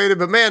highly rated,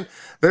 but man,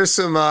 there's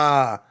some...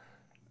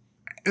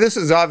 this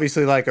is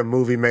obviously like a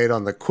movie made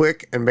on the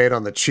quick and made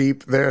on the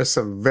cheap. There are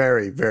some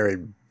very,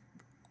 very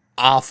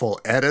awful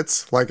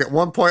edits. Like at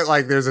one point,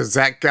 like there's a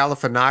Zach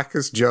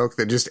Galifianakis joke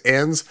that just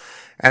ends,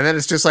 and then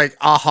it's just like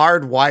a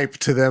hard wipe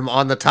to them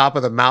on the top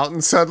of the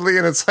mountain suddenly,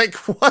 and it's like,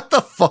 what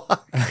the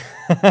fuck?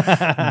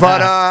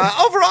 But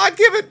overall, I'm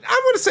going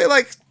to say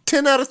like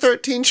 10 out of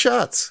 13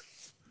 shots.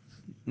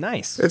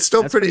 Nice. It's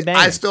still That's pretty.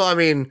 banging. I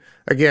mean,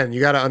 again,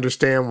 you got to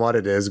understand what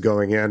it is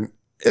going in.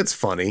 It's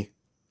funny.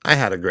 I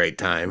had a great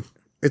time.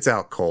 It's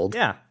out cold.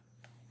 Yeah.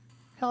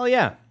 Hell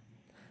yeah.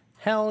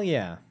 Hell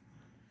yeah.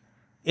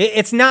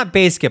 It's not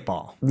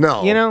basketball.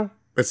 No. You know?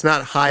 It's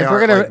not high If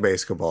we're art gonna- like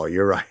basketball.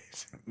 You're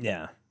right.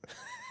 Yeah.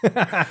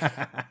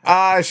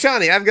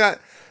 Shawnee, I've got.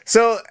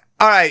 So,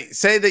 all right.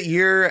 Say that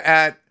you're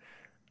at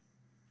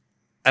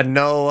a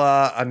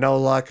no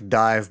luck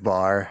dive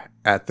bar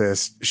at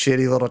this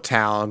shitty little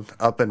town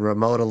up in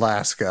remote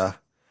Alaska,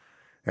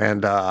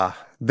 and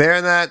there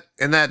in that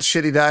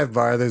shitty dive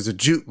bar, there's a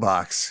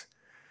jukebox,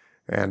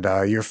 and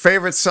your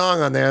favorite song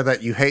on there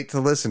that you hate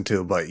to listen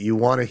to but you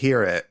want to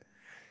hear it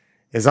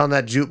is on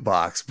that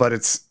jukebox, but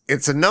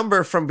it's a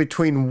number from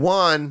between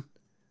 1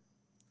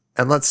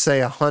 and let's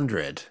say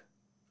 100,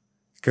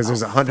 because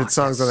there's 100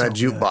 songs on that that's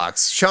so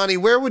jukebox. Shawnee,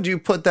 where would you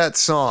put that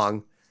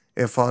song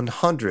if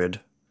 100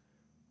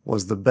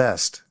 was the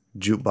best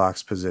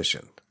jukebox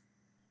position?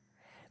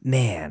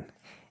 Man,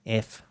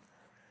 if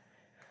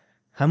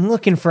I'm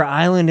looking for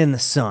Island in the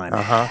Sun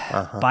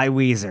by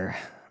Weezer,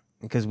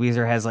 because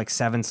Weezer has like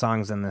 7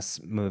 songs in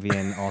this movie,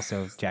 and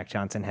also Jack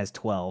Johnson has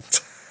 12.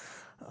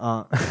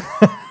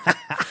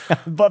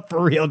 But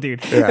for real,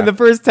 dude, in the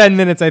first 10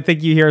 minutes, I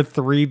think you hear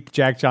 3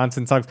 Jack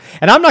Johnson songs,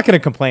 and I'm not going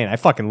to complain. I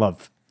fucking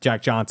love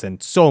Jack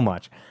Johnson so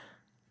much.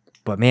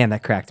 But man,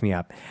 that cracked me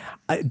up.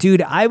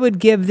 Dude, I would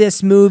give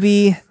this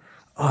movie...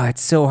 Oh,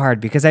 it's so hard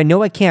because I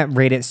know I can't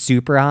rate it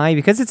super high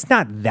because it's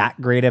not that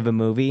great of a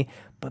movie.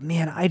 But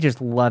man, I just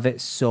love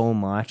it so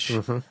much.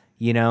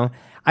 You know,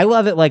 I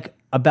love it like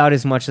about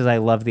as much as I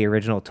love the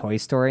original Toy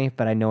Story,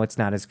 but I know it's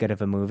not as good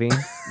of a movie.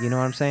 You know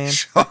what I'm saying?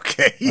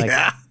 Okay,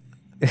 yeah.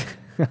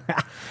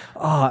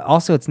 Oh,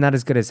 also, it's not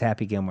as good as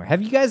Happy Gilmore.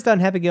 Have you guys done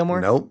Happy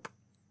Gilmore? Nope.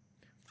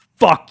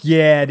 Fuck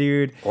yeah,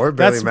 dude. Or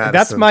Billy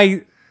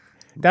Madison.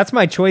 That's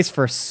my choice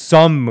for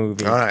some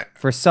movie. All right.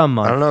 For some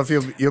month. I don't know if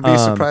you'll be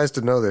surprised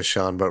to know this,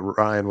 Sean, but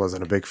Ryan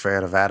wasn't a big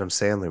fan of Adam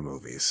Sandler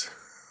movies.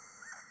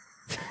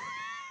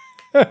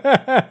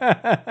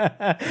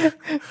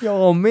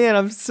 Yo, man,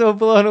 I'm so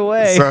blown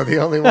away. So the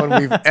only one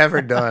we've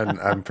ever done,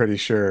 I'm pretty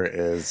sure,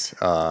 is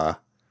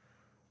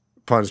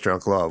Punch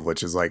Drunk Love,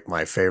 which is like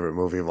my favorite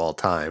movie of all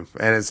time.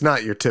 And it's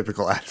not your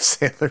typical Adam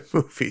Sandler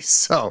movie.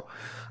 So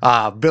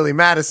Billy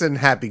Madison,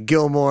 Happy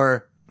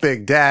Gilmore,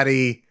 Big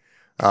Daddy,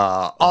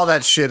 all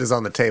that shit is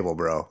on the table,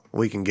 bro.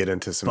 We can get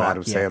into some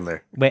Adam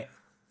Sandler. Wait,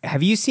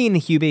 have you seen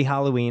Hubie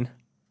Halloween?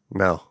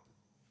 No.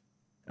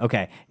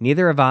 Okay,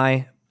 neither have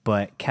I,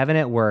 but Kevin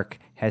at work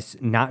has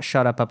not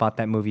shut up about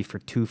that movie for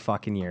 2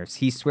 fucking years.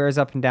 He swears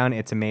up and down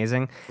it's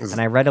amazing. And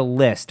I read a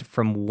list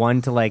from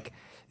 1 to like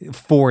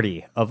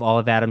 40 of all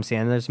of Adam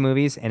Sandler's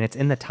movies, and it's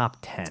in the top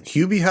 10.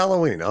 Hubie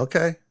Halloween,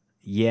 okay.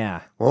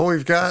 Yeah. Well,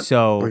 we've got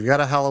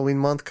a Halloween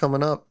month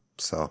coming up,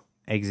 so.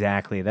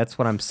 Exactly. That's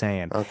what I'm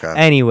saying. Okay.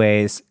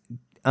 Anyways,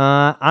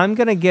 I'm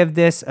going to give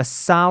this a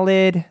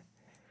solid...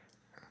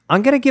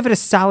 I'm going to give it a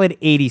solid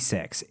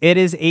 86. It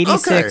is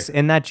 86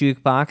 in that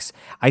jukebox.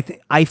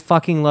 I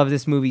fucking love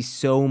this movie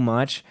so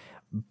much,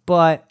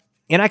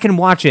 and I can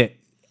watch it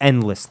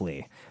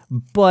endlessly.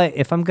 But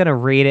if I'm going to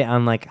rate it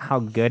on like how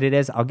good it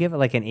is, I'll give it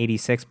like an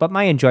 86, but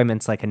my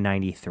enjoyment's like a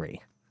 93.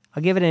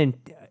 I'll give it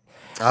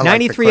a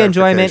 93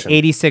 enjoyment,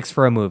 86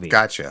 for a movie.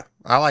 Gotcha.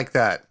 I like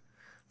that.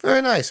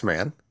 Very nice,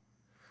 man.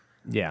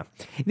 Yeah.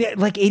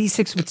 Like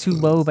 86 was too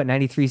low, but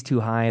 93 is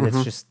too high.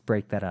 Let's just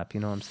break that up. You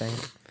know what I'm saying?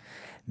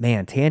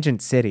 Man,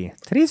 Tangent City.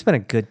 Today's been a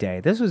good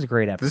day. This was a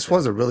great episode. This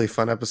was a really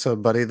fun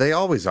episode, buddy. They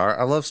always are.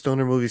 I love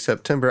Stoner Movie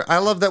September. I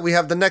love that we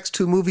have the next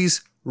 2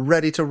 movies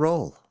ready to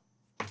roll.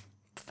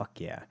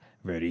 Fuck yeah.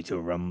 Ready to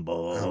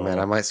rumble. Oh, man,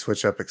 I might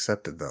switch up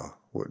Accepted, though.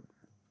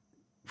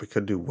 We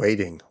could do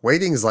Waiting.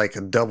 Waiting is like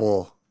a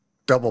double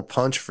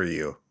punch for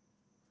you.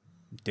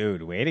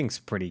 Dude, Waiting's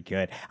pretty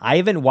good. I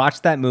haven't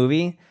watched that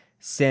movie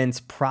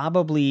since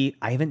I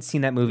haven't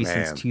seen that movie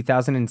since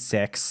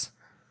 2006.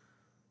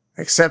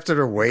 Accepted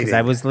or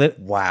Waiting?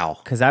 Wow.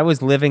 Because I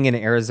was living in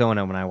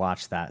Arizona when I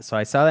watched that. So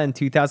I saw that in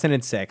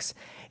 2006,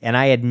 and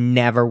I had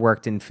never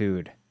worked in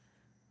food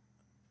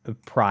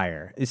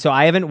prior. So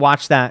I haven't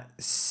watched that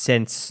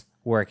since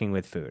working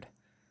with food.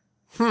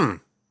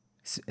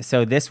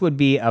 So this would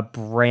be a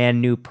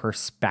brand new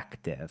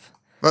perspective.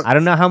 I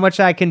don't know how much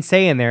I can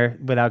say in there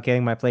without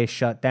getting my place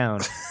shut down,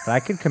 but I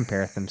could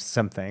compare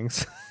some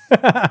things.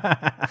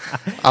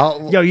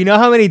 Yo, you know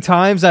how many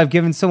times I've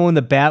given someone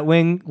the bat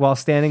wing while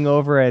standing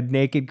over a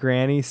naked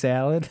granny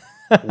salad?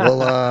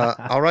 Well,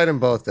 I'll write them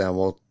both down.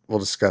 We'll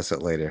discuss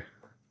it later.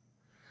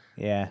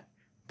 Yeah.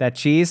 That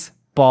cheese,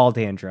 ball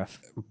dandruff.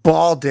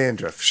 Ball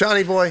dandruff.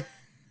 Shawnee boy,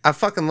 I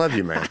fucking love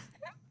you, man.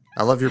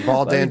 I love your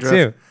ball dandruff.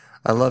 Too.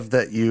 I love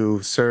that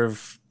you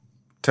serve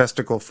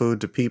testicle food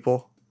to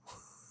people.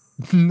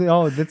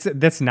 No,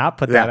 that's not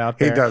put that out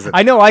there. He doesn't.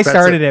 I know I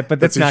started it, but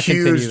that's not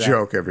continue that. Huge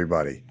joke,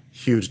 everybody.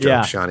 Huge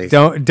joke, Shawnee.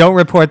 Don't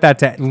report that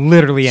to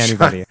literally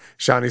anybody.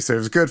 Shawnee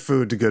serves good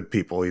food to good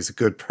people. He's a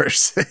good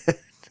person.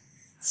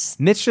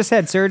 Mitch just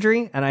had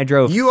surgery, and I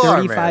drove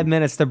 35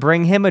 minutes to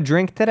bring him a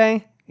drink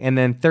today. and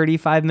then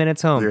 35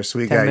 minutes home. You're a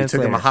sweet 10 guy. You minutes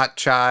took him a later. hot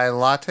chai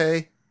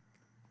latte?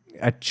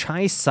 A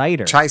chai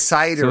cider. Chai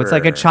cider. So it's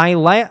like a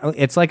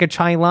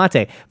chai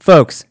latte.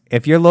 Folks,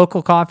 if your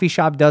local coffee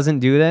shop doesn't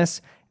do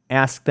this,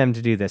 ask them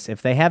to do this.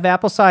 If they have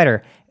apple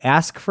cider,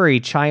 ask for a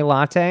chai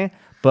latte,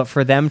 but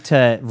for them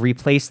to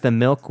replace the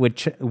milk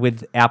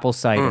with apple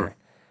cider.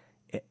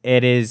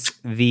 It is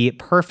the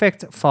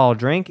perfect fall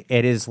drink.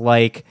 It is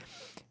like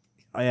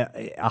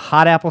a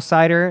hot apple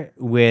cider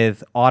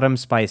with autumn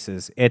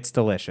spices. It's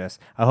delicious.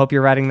 I hope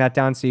you're writing that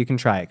down so you can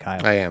try it,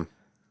 Kyle. I am.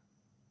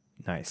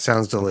 Nice.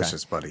 Sounds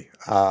delicious, buddy.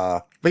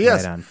 But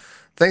yes, Right on.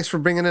 thanks for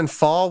bringing in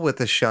fall with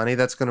us, Shawnee.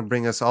 That's going to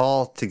bring us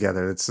all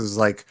together. This is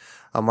like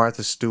a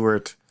Martha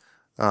Stewart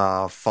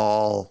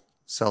fall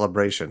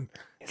celebration.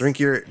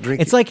 Drink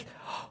It's like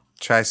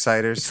chai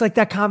ciders. it's like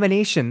that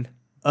combination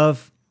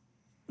of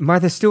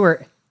Martha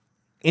Stewart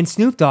and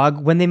Snoop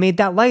Dogg when they made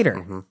that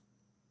lighter.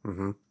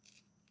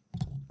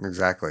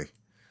 Exactly.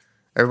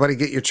 Everybody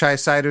get your chai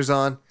ciders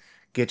on.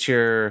 Get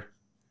your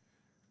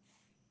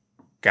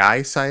guy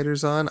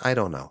ciders on. I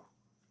don't know.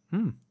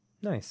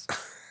 Nice.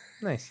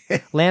 Nice.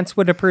 Lance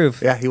would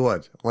approve. Yeah, he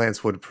would.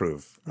 Lance would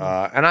approve.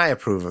 And I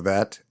approve of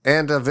that.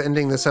 And of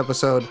ending this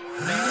episode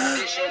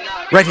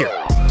right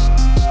here.